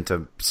countries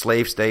into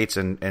slave states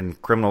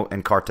and criminal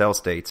and cartel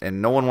states, and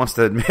no one wants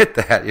to admit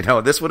that.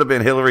 This would have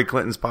been Hillary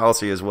Clinton's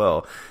policy as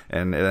well,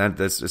 and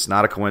it's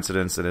not a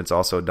coincidence that it's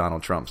also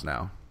Donald Trump's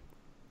now.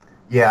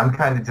 Yeah, I'm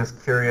kind of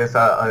just curious.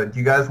 Do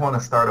you guys want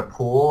to start a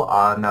pool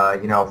on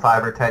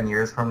 5 or 10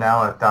 years from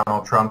now, if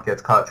Donald Trump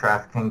gets caught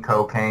trafficking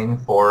cocaine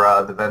for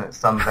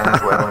some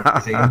Venezuelan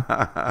regime?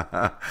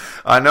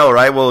 I know,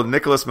 right? Well,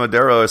 Nicolas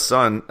Maduro's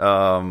son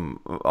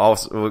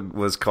also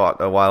was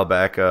caught a while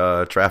back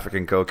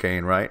trafficking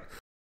cocaine, right?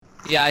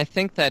 Yeah, I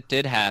think that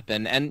did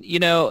happen. And,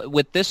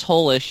 with this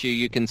whole issue,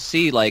 you can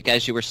see, like,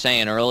 as you were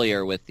saying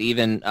earlier, with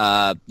even,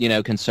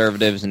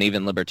 conservatives and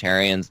even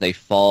libertarians, they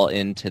fall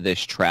into this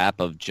trap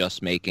of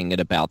just making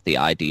it about the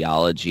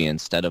ideology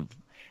instead of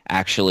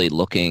actually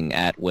looking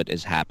at what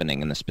is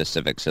happening in the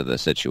specifics of the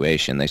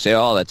situation. They say,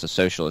 oh, that's a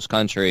socialist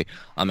country.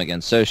 I'm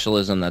against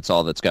socialism. That's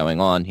all that's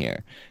going on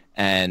here.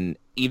 And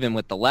even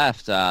with the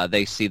left,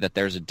 they see that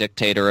there's a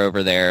dictator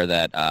over there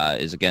that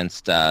is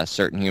against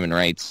certain human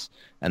rights,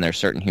 and there's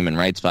certain human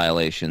rights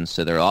violations,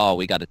 so they're,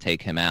 we got to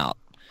take him out.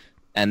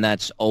 And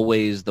that's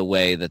always the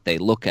way that they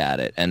look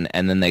at it. And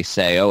then they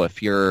say, oh,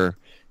 if you're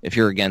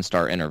against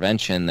our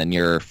intervention, then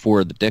you're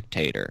for the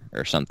dictator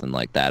or something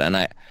like that.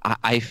 And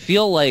I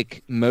feel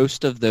like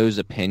most of those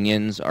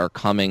opinions are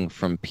coming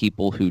from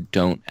people who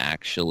don't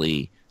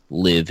actually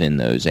live in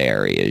those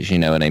areas, you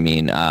know what I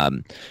mean?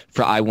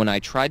 When I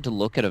tried to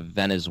look at a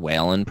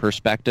Venezuelan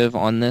perspective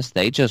on this,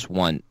 they just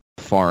want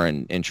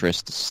foreign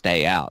interests to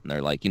stay out, and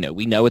they're like,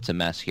 we know it's a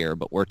mess here,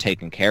 but we're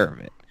taking care of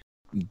it.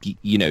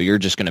 You're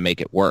just going to make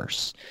it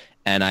worse.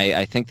 And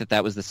I think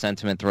that was the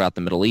sentiment throughout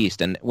the Middle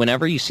East. And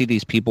whenever you see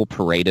these people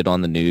paraded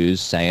on the news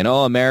saying,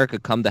 oh, America,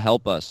 come to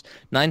help us,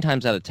 9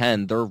 times out of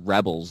 10, they're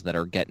rebels that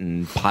are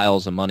getting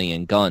piles of money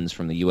and guns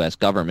from the U.S.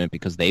 government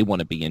because they want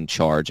to be in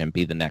charge and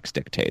be the next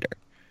dictator.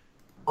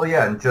 Well,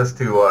 yeah, and just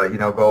to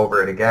go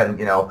over it again,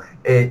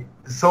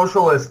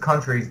 socialist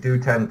countries do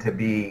tend to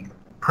be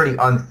pretty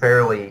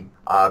unfairly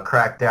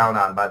cracked down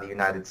on by the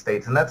United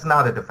States, and that's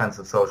not a defense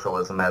of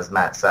socialism, as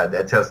Matt said.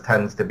 It just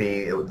tends to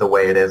be the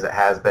way it is. It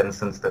has been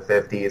since the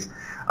 50s.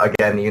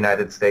 Again, the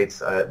United States,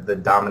 the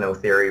domino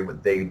theory,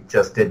 they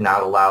just did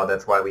not allow.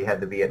 That's why we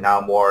had the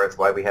Vietnam War. It's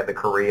why we had the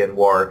Korean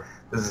War.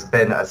 This has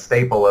been a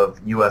staple of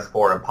U.S.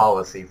 foreign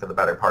policy for the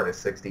better part of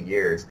 60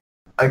 years.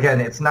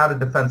 Again, it's not a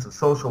defense of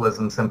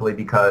socialism simply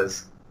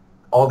because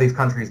all these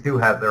countries do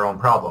have their own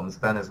problems.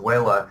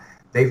 Venezuela,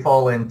 they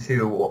fall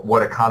into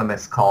what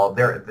economists call,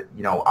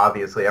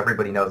 obviously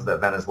everybody knows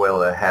that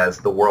Venezuela has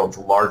the world's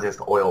largest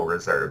oil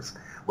reserves,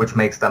 which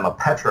makes them a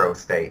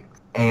petrostate.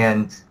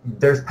 And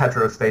there's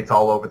petrostates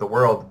all over the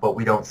world, but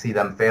we don't see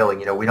them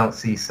failing. We don't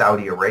see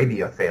Saudi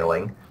Arabia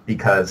failing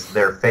because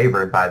they're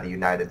favored by the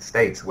United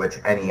States, which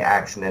any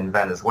action in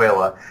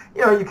Venezuela,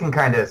 you can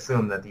kind of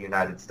assume that the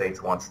United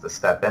States wants to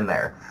step in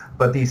there.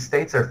 But these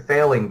states are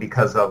failing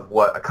because of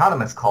what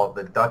economists call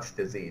the Dutch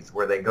disease,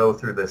 where they go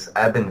through this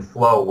ebb and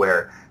flow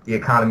where the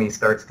economy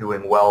starts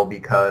doing well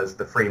because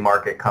the free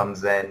market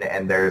comes in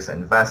and there's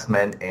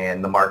investment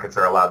and the markets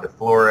are allowed to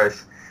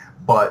flourish.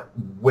 But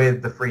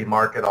with the free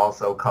market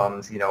also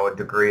comes, a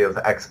degree of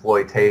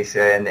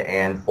exploitation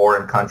and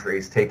foreign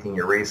countries taking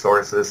your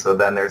resources. So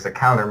then there's a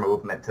counter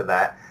movement to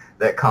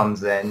that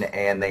comes in,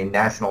 and they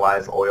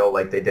nationalize oil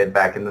like they did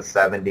back in the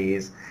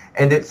 70s.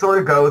 And it sort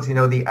of goes,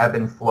 the ebb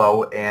and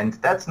flow. And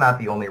that's not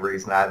the only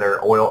reason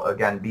either. Oil,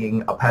 again,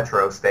 being a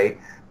petrostate,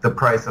 the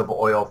price of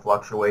oil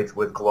fluctuates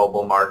with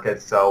global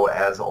markets. So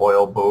as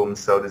oil booms,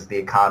 so does the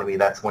economy.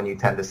 That's when you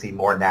tend to see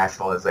more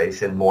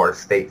nationalization, more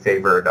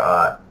state-favored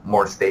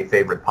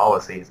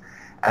policies,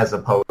 as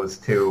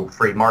opposed to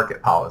free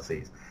market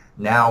policies.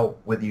 Now,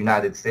 with the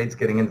United States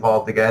getting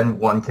involved again,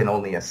 one can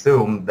only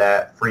assume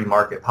that free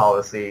market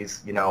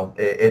policies,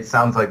 it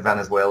sounds like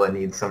Venezuela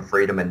needs some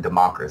freedom and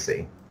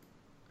democracy.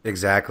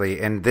 Exactly,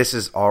 and this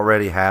is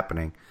already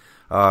happening.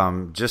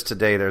 Just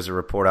today, there's a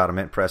report out of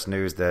Mint Press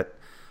News that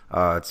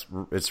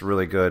it's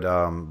really good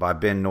by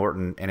Ben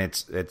Norton, and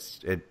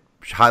it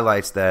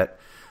highlights that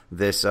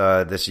this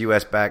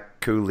U.S.-backed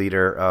coup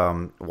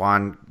leader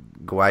Juan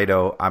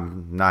Guaido.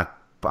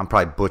 I'm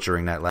probably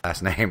butchering that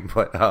last name,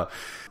 but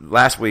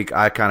last week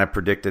I kind of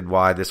predicted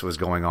why this was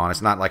going on.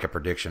 It's not like a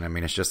prediction. I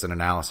mean, it's just an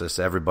analysis.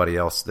 Everybody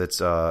else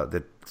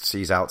that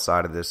sees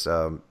outside of this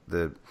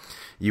the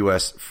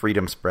U.S.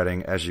 freedom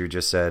spreading, as you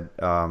just said,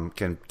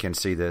 can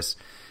see this.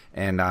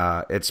 And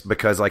it's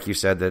because, like you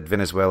said, that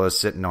Venezuela is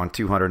sitting on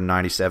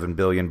 297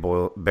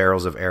 billion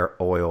barrels of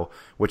oil,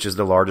 which is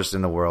the largest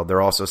in the world.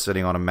 They're also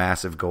sitting on a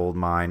massive gold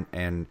mine,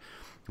 and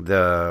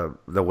the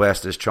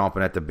West is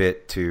chomping at the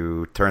bit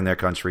to turn their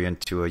country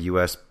into a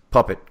U.S.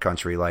 puppet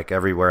country, like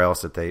everywhere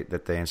else that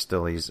they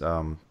instill these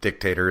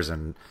dictators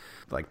and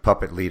like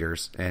puppet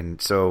leaders.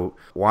 And so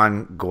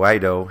Juan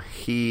Guaido,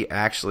 he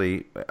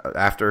actually,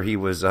 after he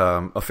was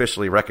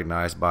officially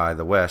recognized by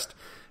the West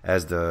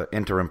as the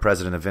interim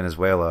president of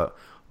Venezuela,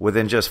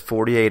 within just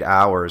 48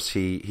 hours,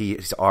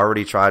 he's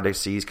already tried to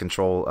seize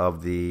control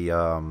of the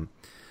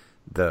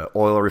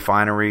oil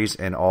refineries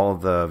and all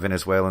of the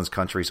Venezuelan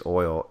country's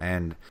oil,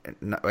 and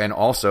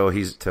also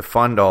he's to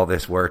fund all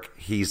this work.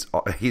 He's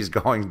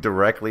going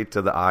directly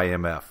to the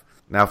IMF.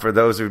 Now, for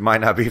those who might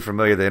not be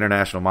familiar, the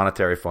International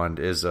Monetary Fund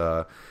is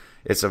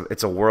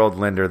it's a world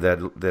lender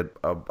that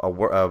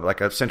like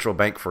a central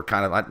bank for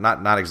kind of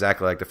not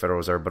exactly like the Federal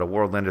Reserve, but a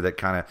world lender that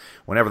kind of,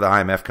 whenever the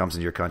IMF comes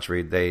into your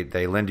country,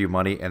 they lend you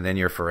money and then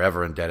you're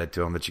forever indebted to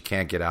them, that you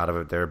can't get out of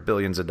it. There are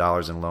billions of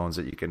dollars in loans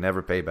that you can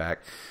never pay back.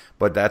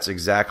 But that's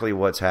exactly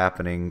what's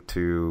happening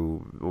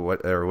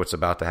what's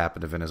about to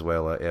happen to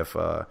Venezuela if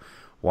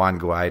Juan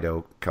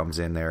Guaido comes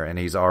in there, and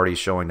he's already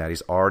showing that.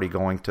 He's already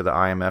going to the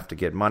IMF to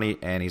get money,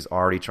 and he's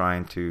already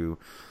trying to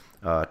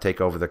take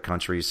over the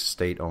country's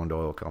state-owned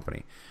oil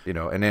company.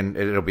 And then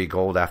it'll be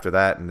gold after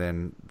that, and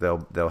then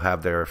they'll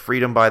have their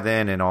freedom by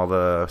then, and all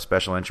the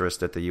special interests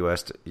that the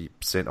U.S.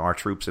 sent our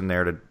troops in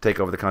there to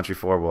take over the country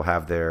for will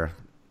have their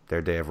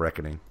day of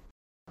reckoning.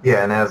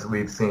 Yeah, and as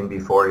we've seen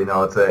before,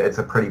 it's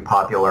a pretty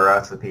popular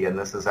recipe, and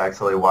this is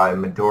actually why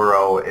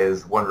Maduro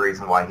is one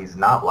reason why he's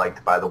not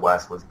liked by the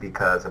West, was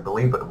because I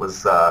believe it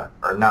was,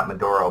 or not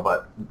Maduro,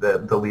 but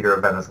the leader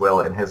of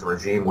Venezuela and his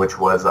regime, which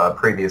was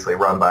previously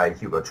run by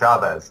Hugo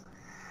Chavez.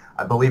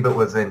 I believe it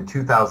was in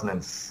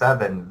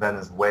 2007,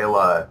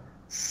 Venezuela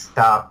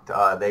stopped,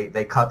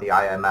 they cut the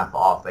IMF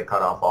off. They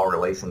cut off all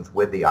relations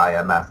with the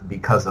IMF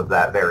because of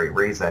that very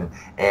reason.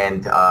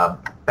 And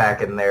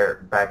back in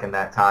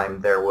that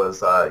time, there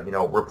was,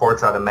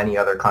 reports out of many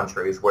other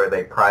countries where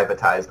they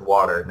privatized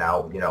water.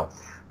 Now,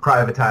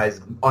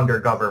 privatized under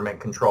government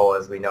control,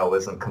 as we know,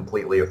 isn't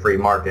completely a free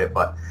market,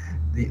 but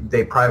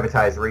they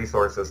privatize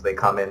resources. They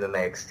come in and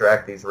they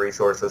extract these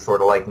resources,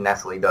 sort of like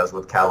Nestle does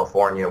with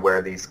California,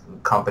 where these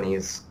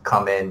companies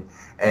come in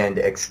and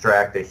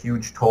extract a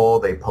huge toll.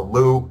 They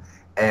pollute,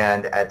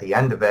 and at the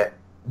end of it,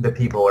 the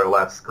people are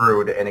left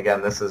screwed. And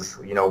again, this is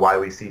why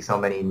we see so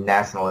many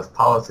nationalist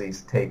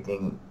policies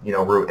taking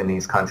root in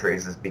these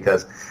countries, is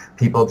because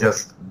people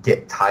just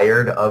get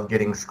tired of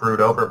getting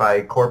screwed over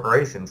by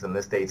corporations. And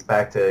this dates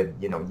back to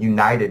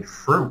United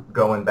Fruit,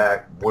 going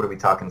back, what are we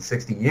talking,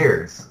 60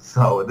 years.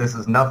 So this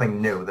is nothing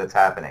new that's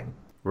happening.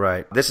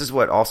 Right. This is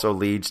what also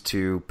leads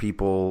to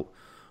people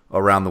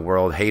around the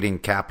world hating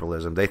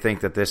capitalism. They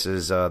think that this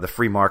is the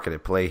free market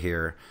at play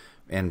here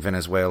in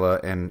Venezuela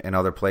and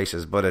other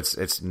places, but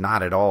it's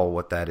not at all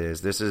what that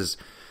is. This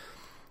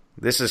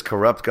is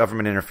corrupt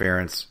government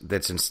interference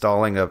that's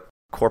installing a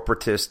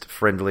corporatist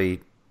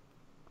friendly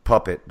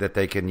puppet that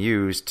they can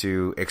use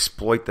to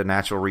exploit the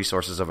natural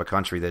resources of a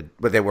country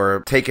that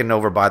were taken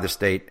over by the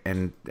state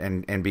and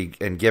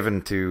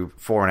given to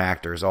foreign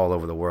actors all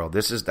over the world.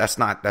 That's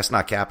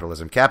not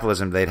capitalism.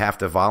 Capitalism, they'd have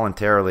to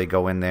voluntarily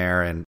go in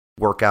there and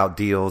work out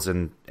deals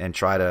and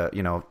try to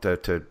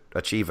to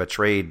achieve a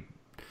trade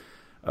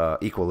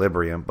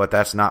equilibrium, but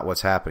that's not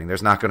what's happening.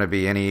 There's not going to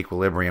be any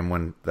equilibrium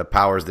when the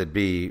powers that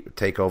be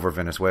take over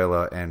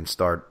Venezuela and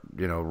start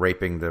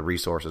raping the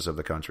resources of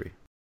the country.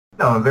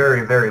 No,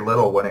 very, very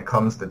little when it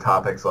comes to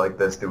topics like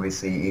this do we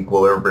see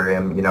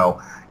equilibrium.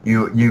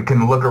 You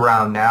can look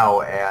around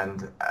now,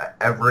 and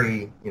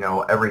every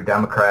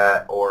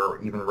Democrat or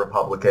even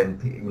Republican,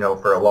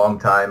 for a long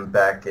time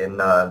back in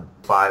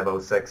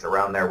 506,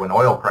 around there, when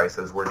oil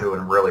prices were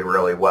doing really,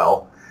 really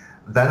well,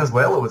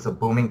 Venezuela was a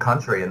booming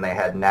country, and they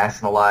had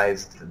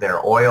nationalized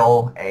their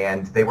oil,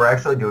 and they were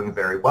actually doing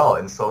very well.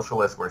 And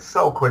socialists were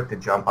so quick to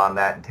jump on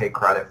that and take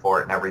credit for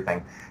it and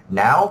everything.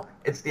 Now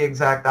it's the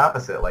exact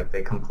opposite. Like,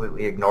 they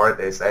completely ignore it.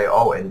 They say,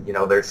 oh, and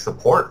there's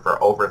support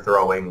for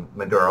overthrowing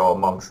Maduro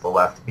amongst the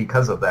left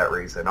because of that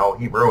reason. Oh,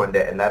 he ruined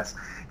it, and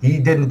he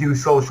didn't do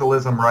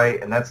socialism right,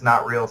 and that's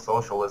not real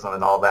socialism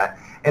and all that.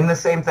 And the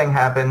same thing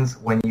happens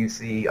when you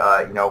see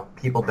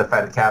people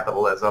defend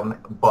capitalism,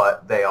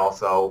 but they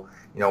also,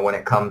 when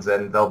it comes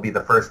in, they'll be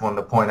the first one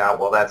to point out,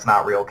 well, that's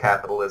not real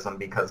capitalism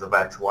because of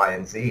X, Y,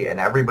 and Z. And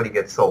everybody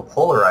gets so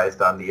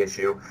polarized on the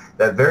issue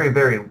that very,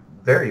 very,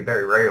 very,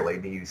 very rarely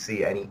do you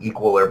see any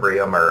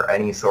equilibrium or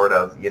any sort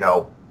of,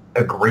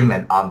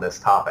 agreement on this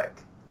topic.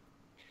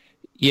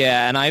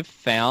 Yeah, and I've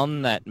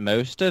found that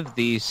most of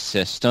these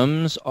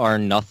systems are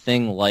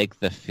nothing like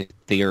the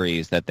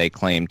theories that they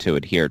claim to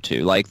adhere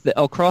to. Like,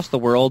 across the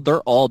world,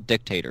 they're all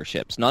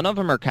dictatorships. None of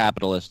them are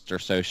capitalists or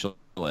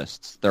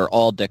socialists. They're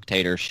all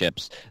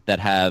dictatorships that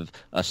have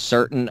a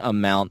certain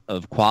amount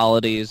of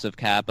qualities of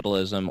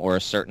capitalism or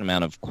a certain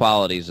amount of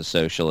qualities of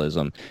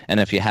socialism. And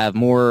if you have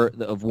more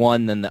of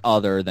one than the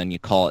other, then you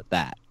call it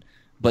that.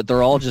 But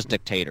they're all just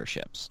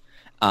dictatorships.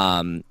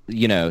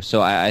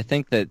 So I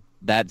think that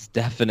that's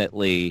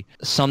definitely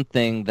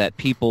something that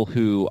people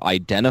who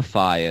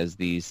identify as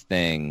these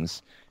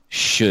things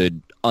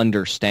should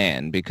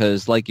understand,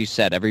 because like you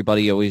said,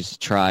 everybody always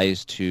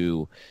tries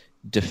to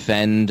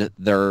defend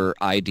their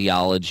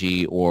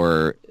ideology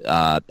or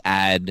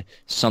add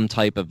some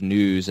type of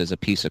news as a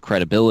piece of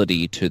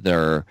credibility to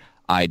their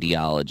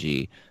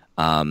ideology,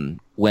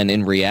 when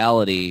in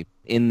reality,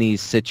 in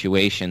these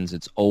situations,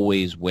 it's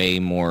always way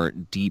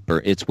deeper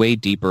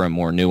and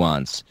more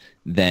nuanced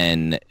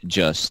than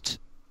just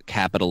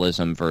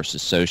capitalism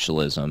versus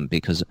socialism,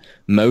 because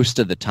most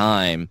of the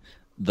time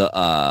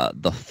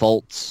the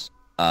faults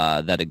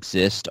that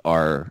exist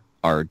are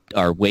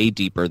way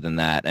deeper than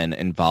that and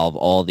involve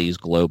all these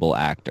global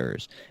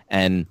actors.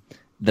 And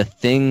the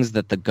things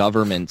that the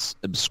governments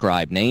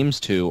ascribe names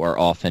to are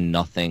often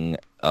nothing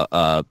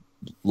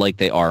like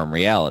they are in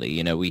reality.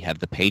 You know, we have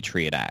the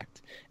Patriot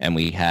Act, and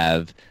we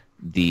have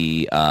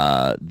the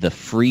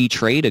free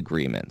trade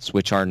agreements,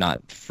 which are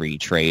not free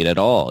trade at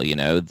all. You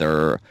know,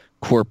 they're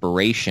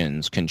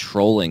corporations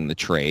controlling the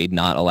trade,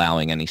 not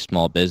allowing any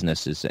small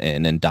businesses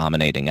in and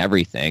dominating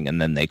everything,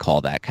 and then they call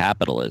that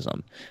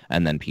capitalism,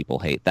 and then people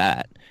hate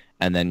that.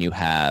 And then you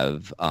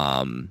have,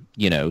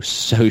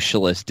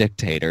 socialist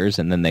dictators,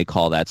 and then they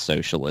call that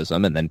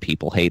socialism, and then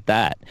people hate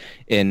that.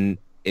 And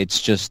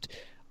it's just,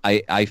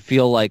 I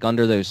feel like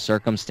under those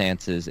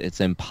circumstances, it's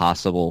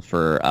impossible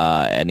for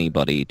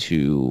anybody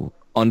to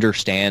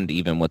understand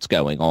even what's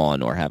going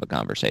on or have a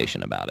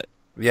conversation about it.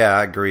 Yeah,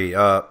 I agree.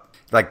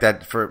 Like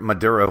that for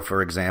Maduro,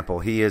 for example,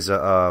 he's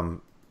a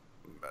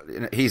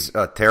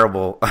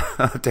terrible,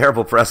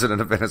 terrible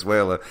president of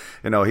Venezuela.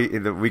 You know,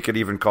 we could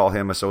even call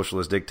him a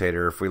socialist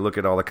dictator. If we look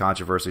at all the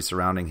controversy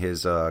surrounding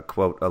his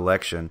quote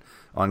election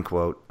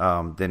unquote,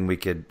 then we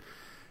could,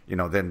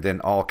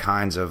 then all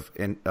kinds of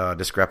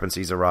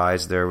discrepancies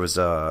arise. There was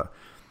the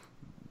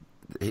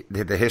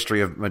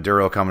history of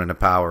Maduro coming into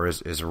power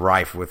is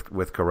rife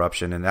with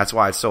corruption, and that's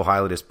why it's so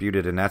highly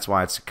disputed, and that's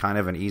why it's kind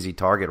of an easy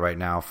target right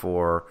now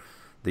for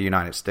the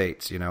United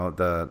States.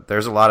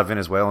 There's a lot of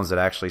Venezuelans that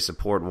actually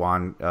support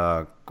Juan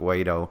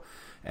Guaido,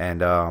 and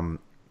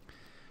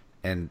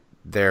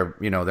they're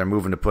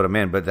moving to put him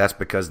in, but that's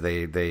because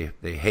they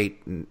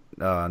hate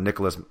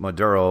Nicolas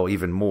Maduro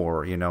even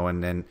more,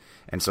 and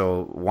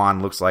so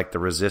Juan looks like the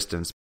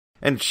resistance.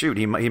 And shoot,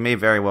 he may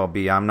very well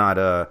be. I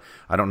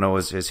don't know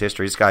his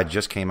history. This guy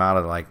just came out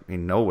of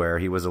nowhere.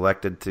 He was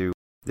elected to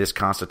this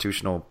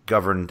constitutional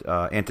governed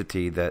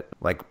entity that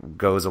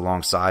goes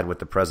alongside with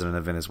the president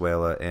of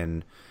Venezuela,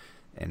 and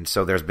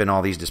so there's been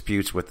all these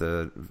disputes with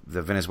the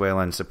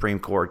Venezuelan Supreme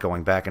Court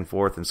going back and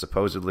forth, and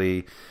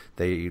supposedly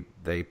they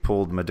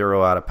pulled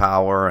Maduro out of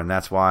power, and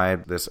that's why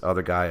this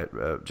other guy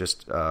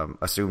just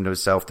assumed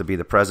himself to be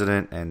the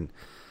president. And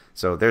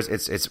so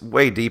it's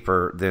way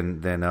deeper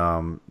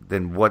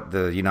than what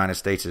the United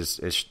States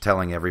is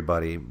telling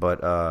everybody,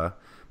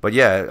 But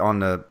yeah, on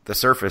the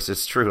surface,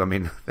 it's true. I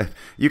mean,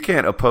 you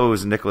can't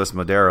oppose Nicolas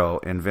Maduro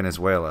in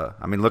Venezuela.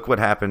 I mean, look what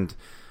happened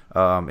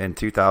in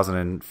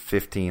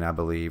 2015, I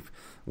believe,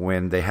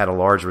 when they had a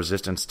large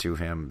resistance to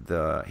him.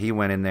 He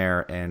went in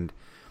there, and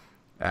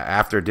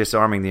after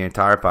disarming the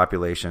entire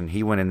population,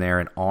 he went in there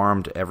and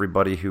armed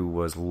everybody who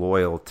was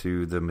loyal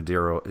to the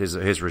Maduro,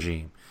 his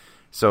regime.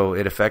 So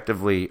it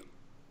effectively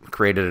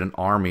created an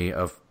army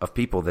of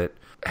people that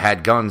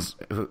had guns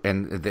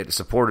and that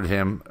supported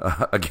him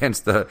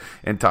against the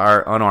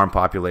entire unarmed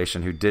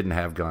population who didn't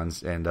have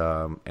guns, and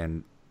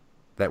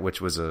that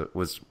which was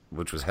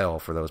hell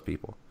for those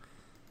people.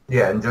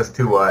 Yeah, and just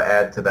to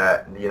add to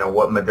that,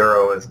 what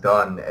Maduro has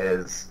done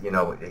is,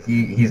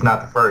 he's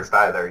not the first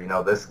either.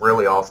 This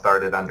really all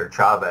started under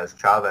Chavez.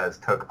 Chavez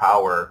took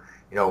power,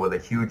 with a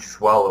huge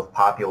swell of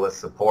populist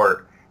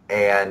support.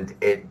 And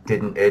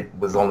it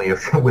was only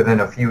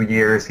within a few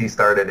years he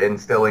started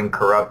instilling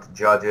corrupt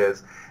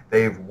judges.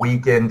 They've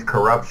weakened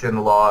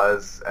corruption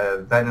laws.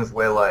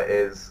 Venezuela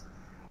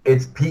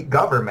it's peak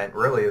government,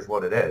 really, is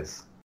what it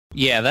is.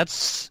 Yeah,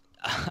 that's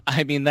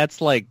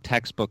like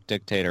textbook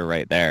dictator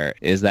right there,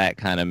 is that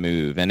kind of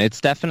move. And it's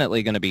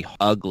definitely going to be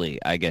ugly,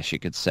 I guess you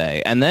could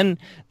say. And then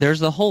there's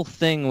the whole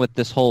thing with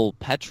this whole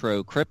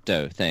petro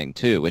crypto thing,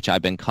 too, which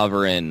I've been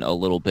covering a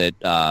little bit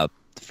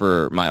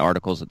for my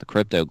articles at the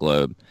Crypto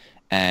Globe.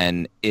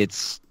 And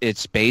it's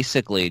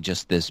basically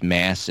just this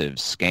massive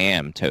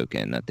scam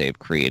token that they've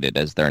created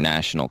as their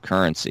national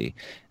currency.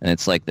 And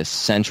it's like this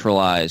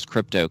centralized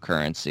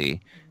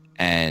cryptocurrency.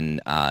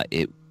 And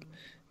it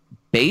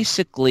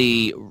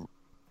basically,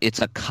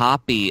 it's a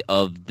copy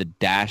of the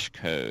Dash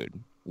code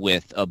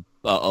with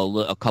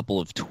a couple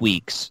of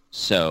tweaks.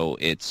 So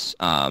it's,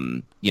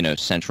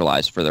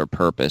 centralized for their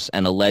purpose,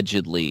 and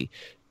allegedly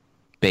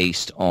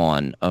based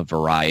on a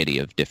variety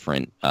of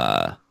different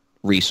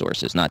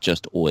resources, not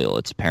just oil.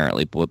 It's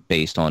apparently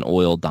based on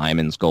oil,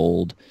 diamonds,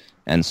 gold,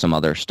 and some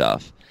other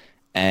stuff.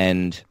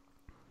 And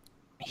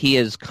he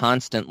is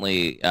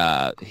constantly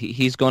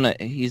he's done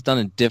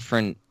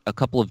a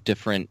couple of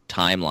different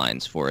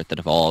timelines for it that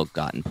have all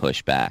gotten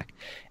pushed back,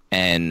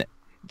 and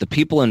the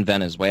people in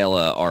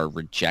Venezuela are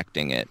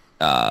rejecting it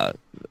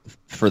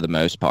for the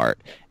most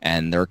part,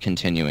 and they're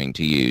continuing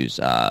to use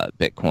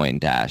Bitcoin,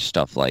 Dash,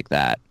 stuff like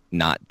that,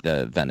 not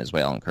the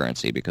Venezuelan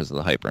currency because of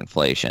the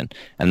hyperinflation,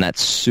 and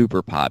that's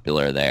super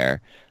popular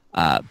there.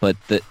 But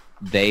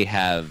they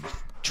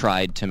have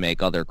tried to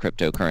make other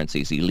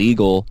cryptocurrencies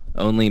illegal,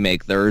 only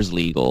make theirs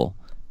legal,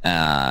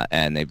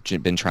 and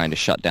they've been trying to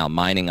shut down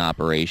mining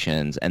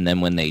operations, and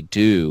then when they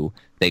do,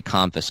 they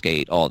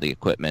confiscate all the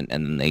equipment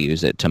and then they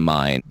use it to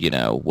mine,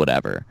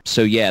 whatever.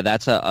 So yeah,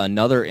 that's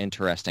another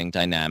interesting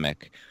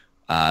dynamic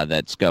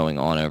that's going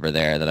on over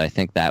there that I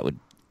think that would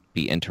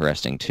be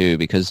interesting too,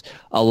 because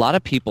a lot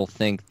of people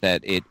think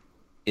that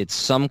it's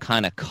some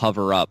kind of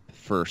cover up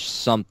for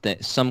something,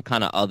 some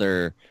kind of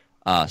other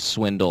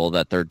swindle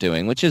that they're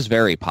doing, which is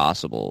very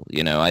possible.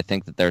 I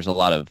think that there's a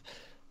lot of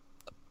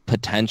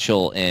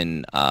potential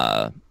in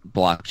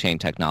blockchain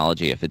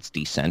technology if it's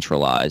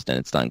decentralized and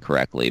it's done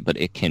correctly, but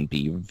it can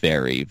be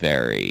very,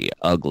 very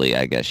ugly,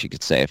 I guess you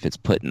could say, if it's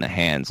put in the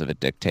hands of a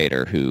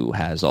dictator who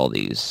has all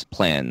these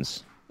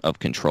plans of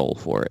control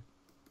for it.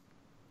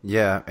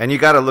 Yeah, and you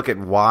got to look at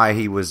why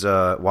he's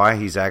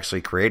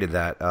actually created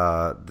that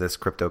this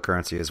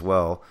cryptocurrency as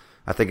well.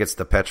 I think it's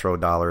the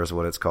petrodollar is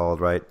what it's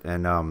called, right?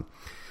 And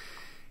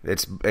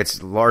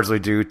it's largely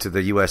due to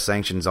the U.S.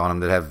 sanctions on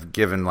them that have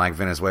given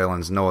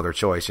Venezuelans no other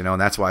choice,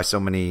 and that's why so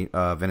many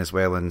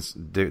Venezuelans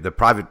do. The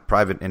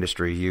private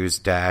industry use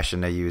Dash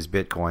and they use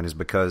Bitcoin is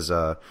because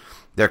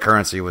their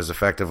currency was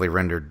effectively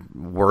rendered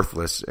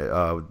worthless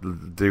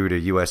due to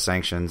U.S.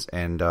 sanctions,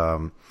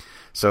 and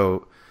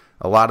so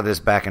a lot of this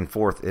back and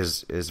forth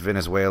is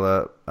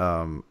Venezuela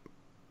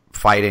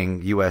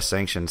fighting U.S.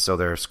 sanctions, so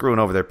they're screwing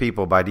over their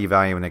people by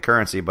devaluing their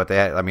currency, but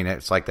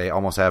it's like they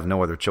almost have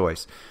no other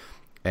choice.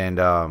 And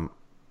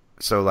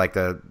so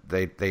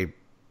the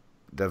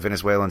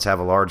Venezuelans have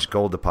a large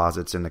gold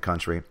deposits in the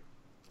country,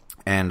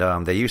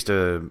 and they used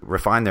to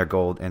refine their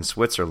gold in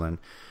Switzerland,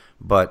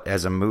 but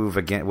as a move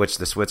again, which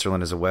the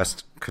Switzerland is a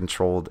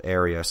West-controlled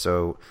area,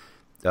 so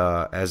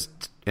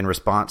in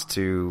response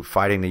to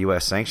fighting the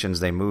U.S.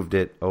 sanctions, they moved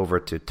it over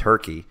to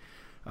Turkey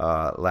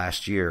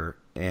last year,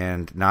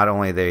 and not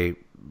only are they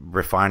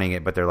refining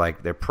it, but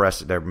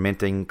they're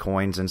minting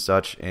coins and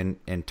such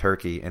in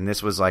Turkey, and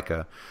this was like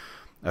a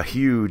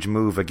huge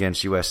move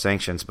against U.S.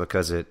 sanctions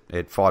because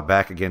it fought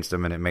back against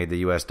them, and it made the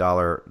U.S.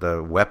 dollar,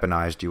 the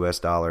weaponized U.S.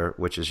 dollar,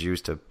 which is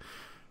used to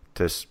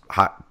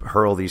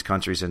hurl these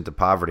countries into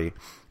poverty,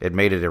 it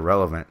made it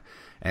irrelevant.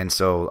 And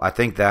so I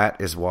think that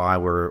is why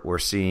we're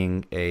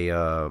seeing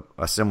a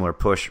similar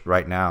push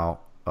right now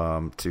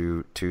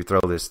to throw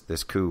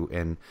this coup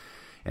in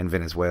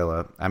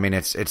Venezuela. I mean,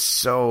 it's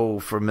so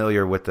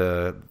familiar with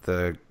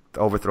the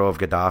overthrow of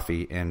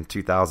Gaddafi in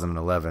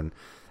 2011.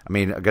 I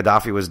mean,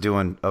 Gaddafi was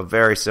doing a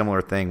very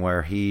similar thing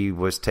where he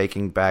was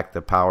taking back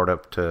the power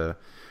to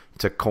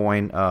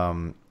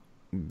coin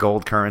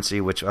gold currency,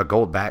 a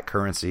gold-backed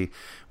currency,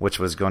 which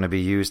was going to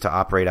be used to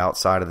operate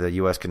outside of the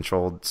U.S.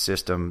 controlled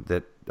system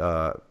that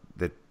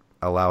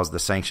allows the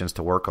sanctions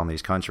to work on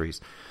these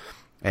countries.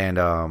 And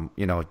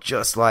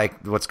just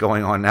like what's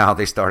going on now,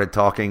 they started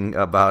talking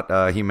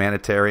about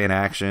humanitarian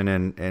action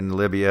in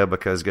Libya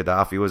because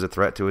Gaddafi was a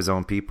threat to his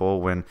own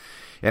people. When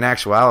in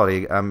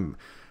actuality,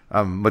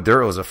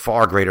 Maduro is a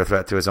far greater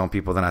threat to his own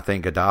people than I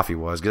think Gaddafi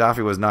was.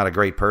 Gaddafi was not a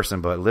great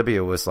person, but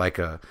Libya was like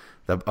a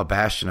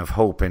bastion of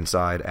hope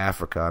inside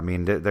Africa. I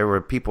mean, there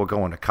were people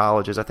going to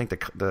colleges. I think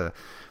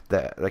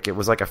it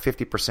was like a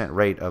 50%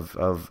 rate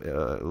of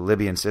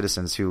Libyan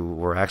citizens who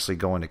were actually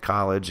going to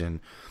college,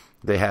 and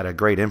they had a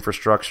great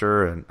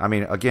infrastructure. And I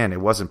mean, again, it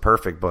wasn't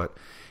perfect, but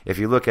if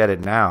you look at it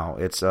now,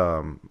 it's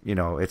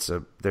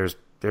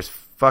there's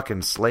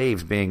fucking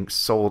slaves being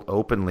sold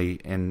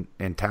openly in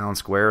town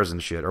squares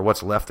and shit, or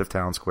what's left of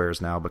town squares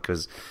now,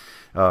 because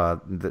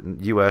the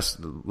U.S.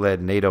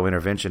 led NATO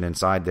intervention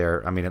inside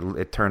there. I mean,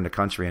 it turned the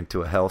country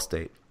into a hell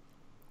state.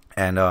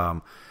 And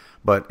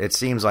but it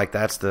seems like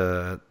that's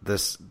the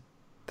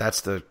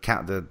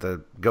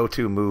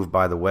go-to move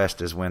by the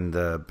West is when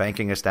the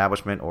banking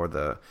establishment or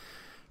the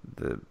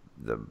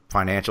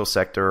financial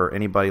sector or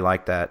anybody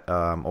like that,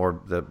 or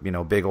the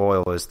big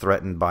oil is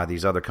threatened by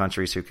these other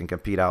countries who can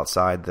compete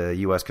outside the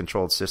U.S.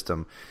 controlled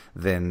system,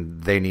 then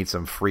they need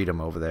some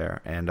freedom over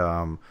there. And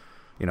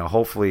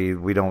hopefully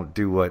we don't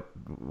do what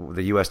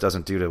the U.S.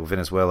 doesn't do to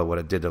Venezuela what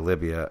it did to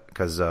Libya,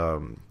 because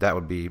that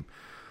would be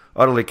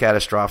utterly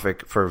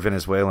catastrophic for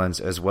Venezuelans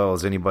as well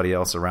as anybody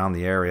else around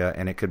the area,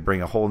 and it could bring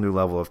a whole new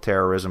level of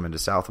terrorism into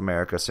South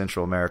America,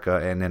 Central America,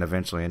 and then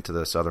eventually into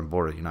the southern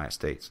border of the United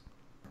States.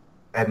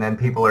 And then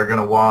people are going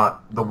to want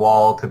the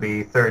wall to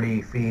be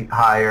 30 feet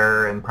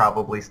higher and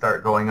probably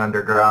start going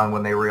underground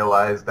when they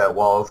realize that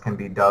walls can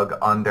be dug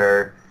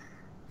under.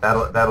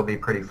 That'll be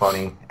pretty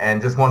funny.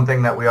 And just one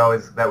thing that we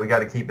got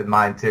to keep in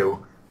mind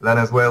too,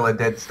 Venezuela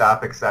did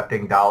stop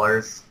accepting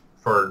dollars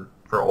for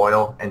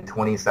oil in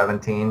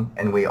 2017,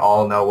 and we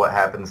all know what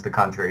happens to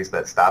countries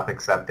that stop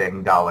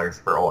accepting dollars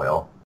for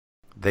oil.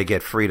 They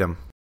get freedom.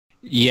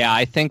 Yeah,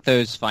 I think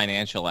those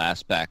financial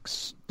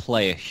aspects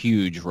play a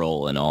huge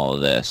role in all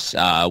of this,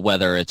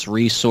 whether it's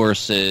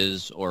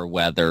resources or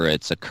whether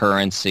it's a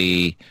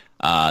currency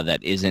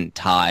that isn't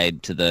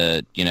tied to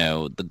the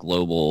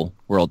global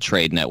World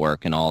Trade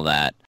Network and all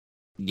that.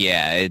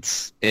 Yeah,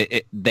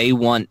 they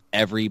want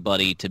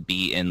everybody to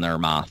be in their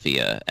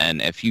mafia,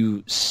 and if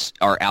you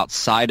are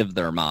outside of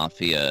their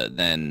mafia,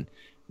 then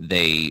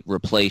they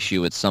replace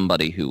you with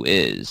somebody who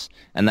is.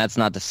 And that's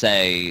not to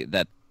say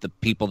that the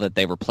people that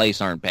they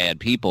replace aren't bad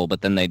people,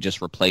 but then they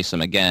just replace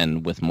them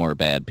again with more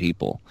bad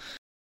people.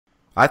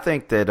 I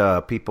think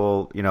that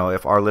people,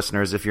 if our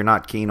listeners, if you're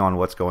not keen on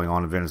what's going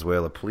on in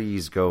Venezuela,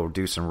 please go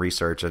do some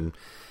research and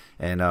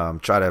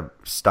try to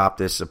stop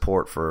this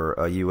support for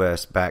a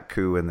U.S.-backed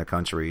coup in the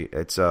country.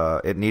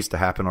 It needs to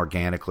happen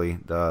organically.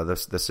 The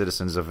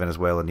citizens of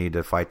Venezuela need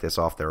to fight this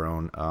off their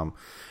own.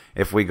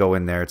 If we go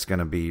in there, it's going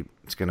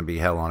to be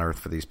hell on earth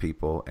for these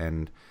people,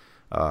 and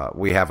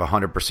we have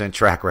 100%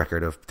 track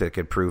record that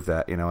could prove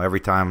that. Every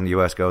time the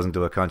U.S. goes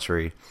into a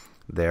country,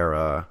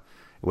 they're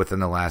within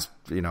the last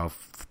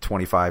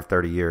 25,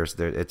 30 years,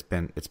 it's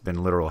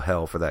been literal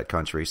hell for that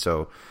country.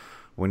 So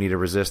we need to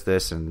resist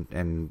this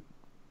and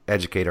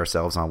educate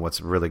ourselves on what's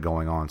really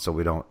going on, so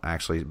we don't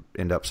actually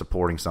end up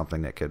supporting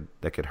something that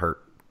could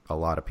hurt a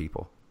lot of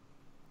people.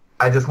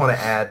 I just want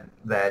to add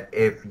that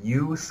if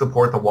you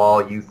support the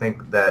wall, you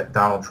think that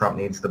Donald Trump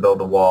needs to build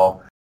a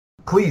wall,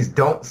 please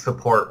don't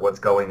support what's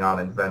going on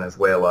in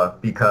Venezuela,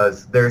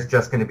 because there's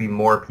just going to be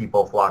more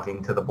people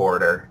flocking to the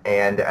border.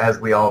 And as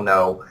we all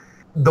know,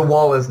 the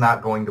wall is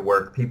not going to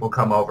work. People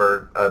come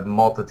over a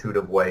multitude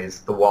of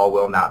ways. The wall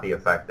will not be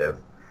effective.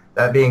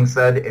 That being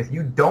said, if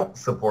you don't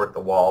support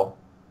the wall,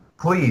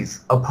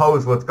 please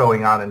oppose what's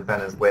going on in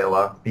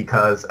Venezuela,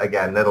 because,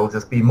 again, that'll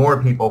just be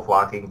more people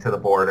flocking to the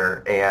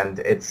border, and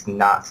it's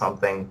not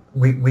something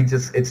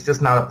it's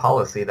just not a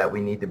policy that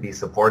we need to be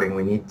supporting.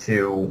 We need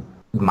to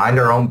mind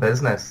our own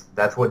business.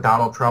 That's what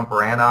Donald Trump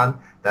ran on.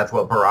 That's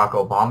what Barack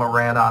Obama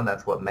ran on.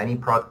 That's what many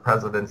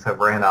presidents have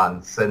ran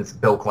on since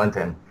Bill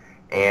Clinton.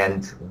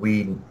 And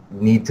we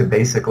need to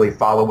basically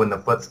follow in the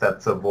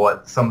footsteps of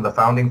what some of the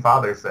founding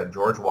fathers said.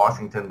 George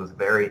Washington was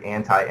very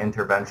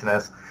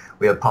anti-interventionist.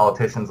 We have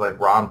politicians like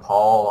Ron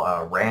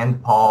Paul,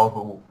 Rand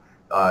Paul,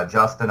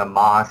 Justin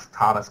Amash,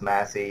 Thomas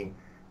Massey.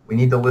 We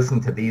need to listen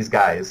to these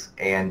guys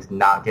and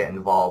not get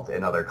involved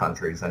in other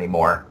countries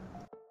anymore.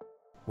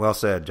 Well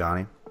said,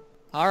 Johnny.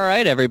 All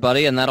right,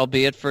 everybody, and that'll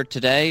be it for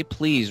today.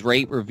 Please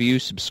rate, review,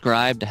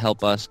 subscribe to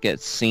help us get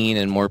seen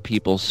in more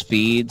people's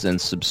feeds, and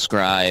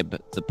subscribe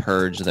the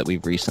purge that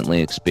we've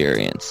recently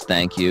experienced.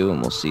 Thank you, and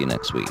we'll see you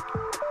next week.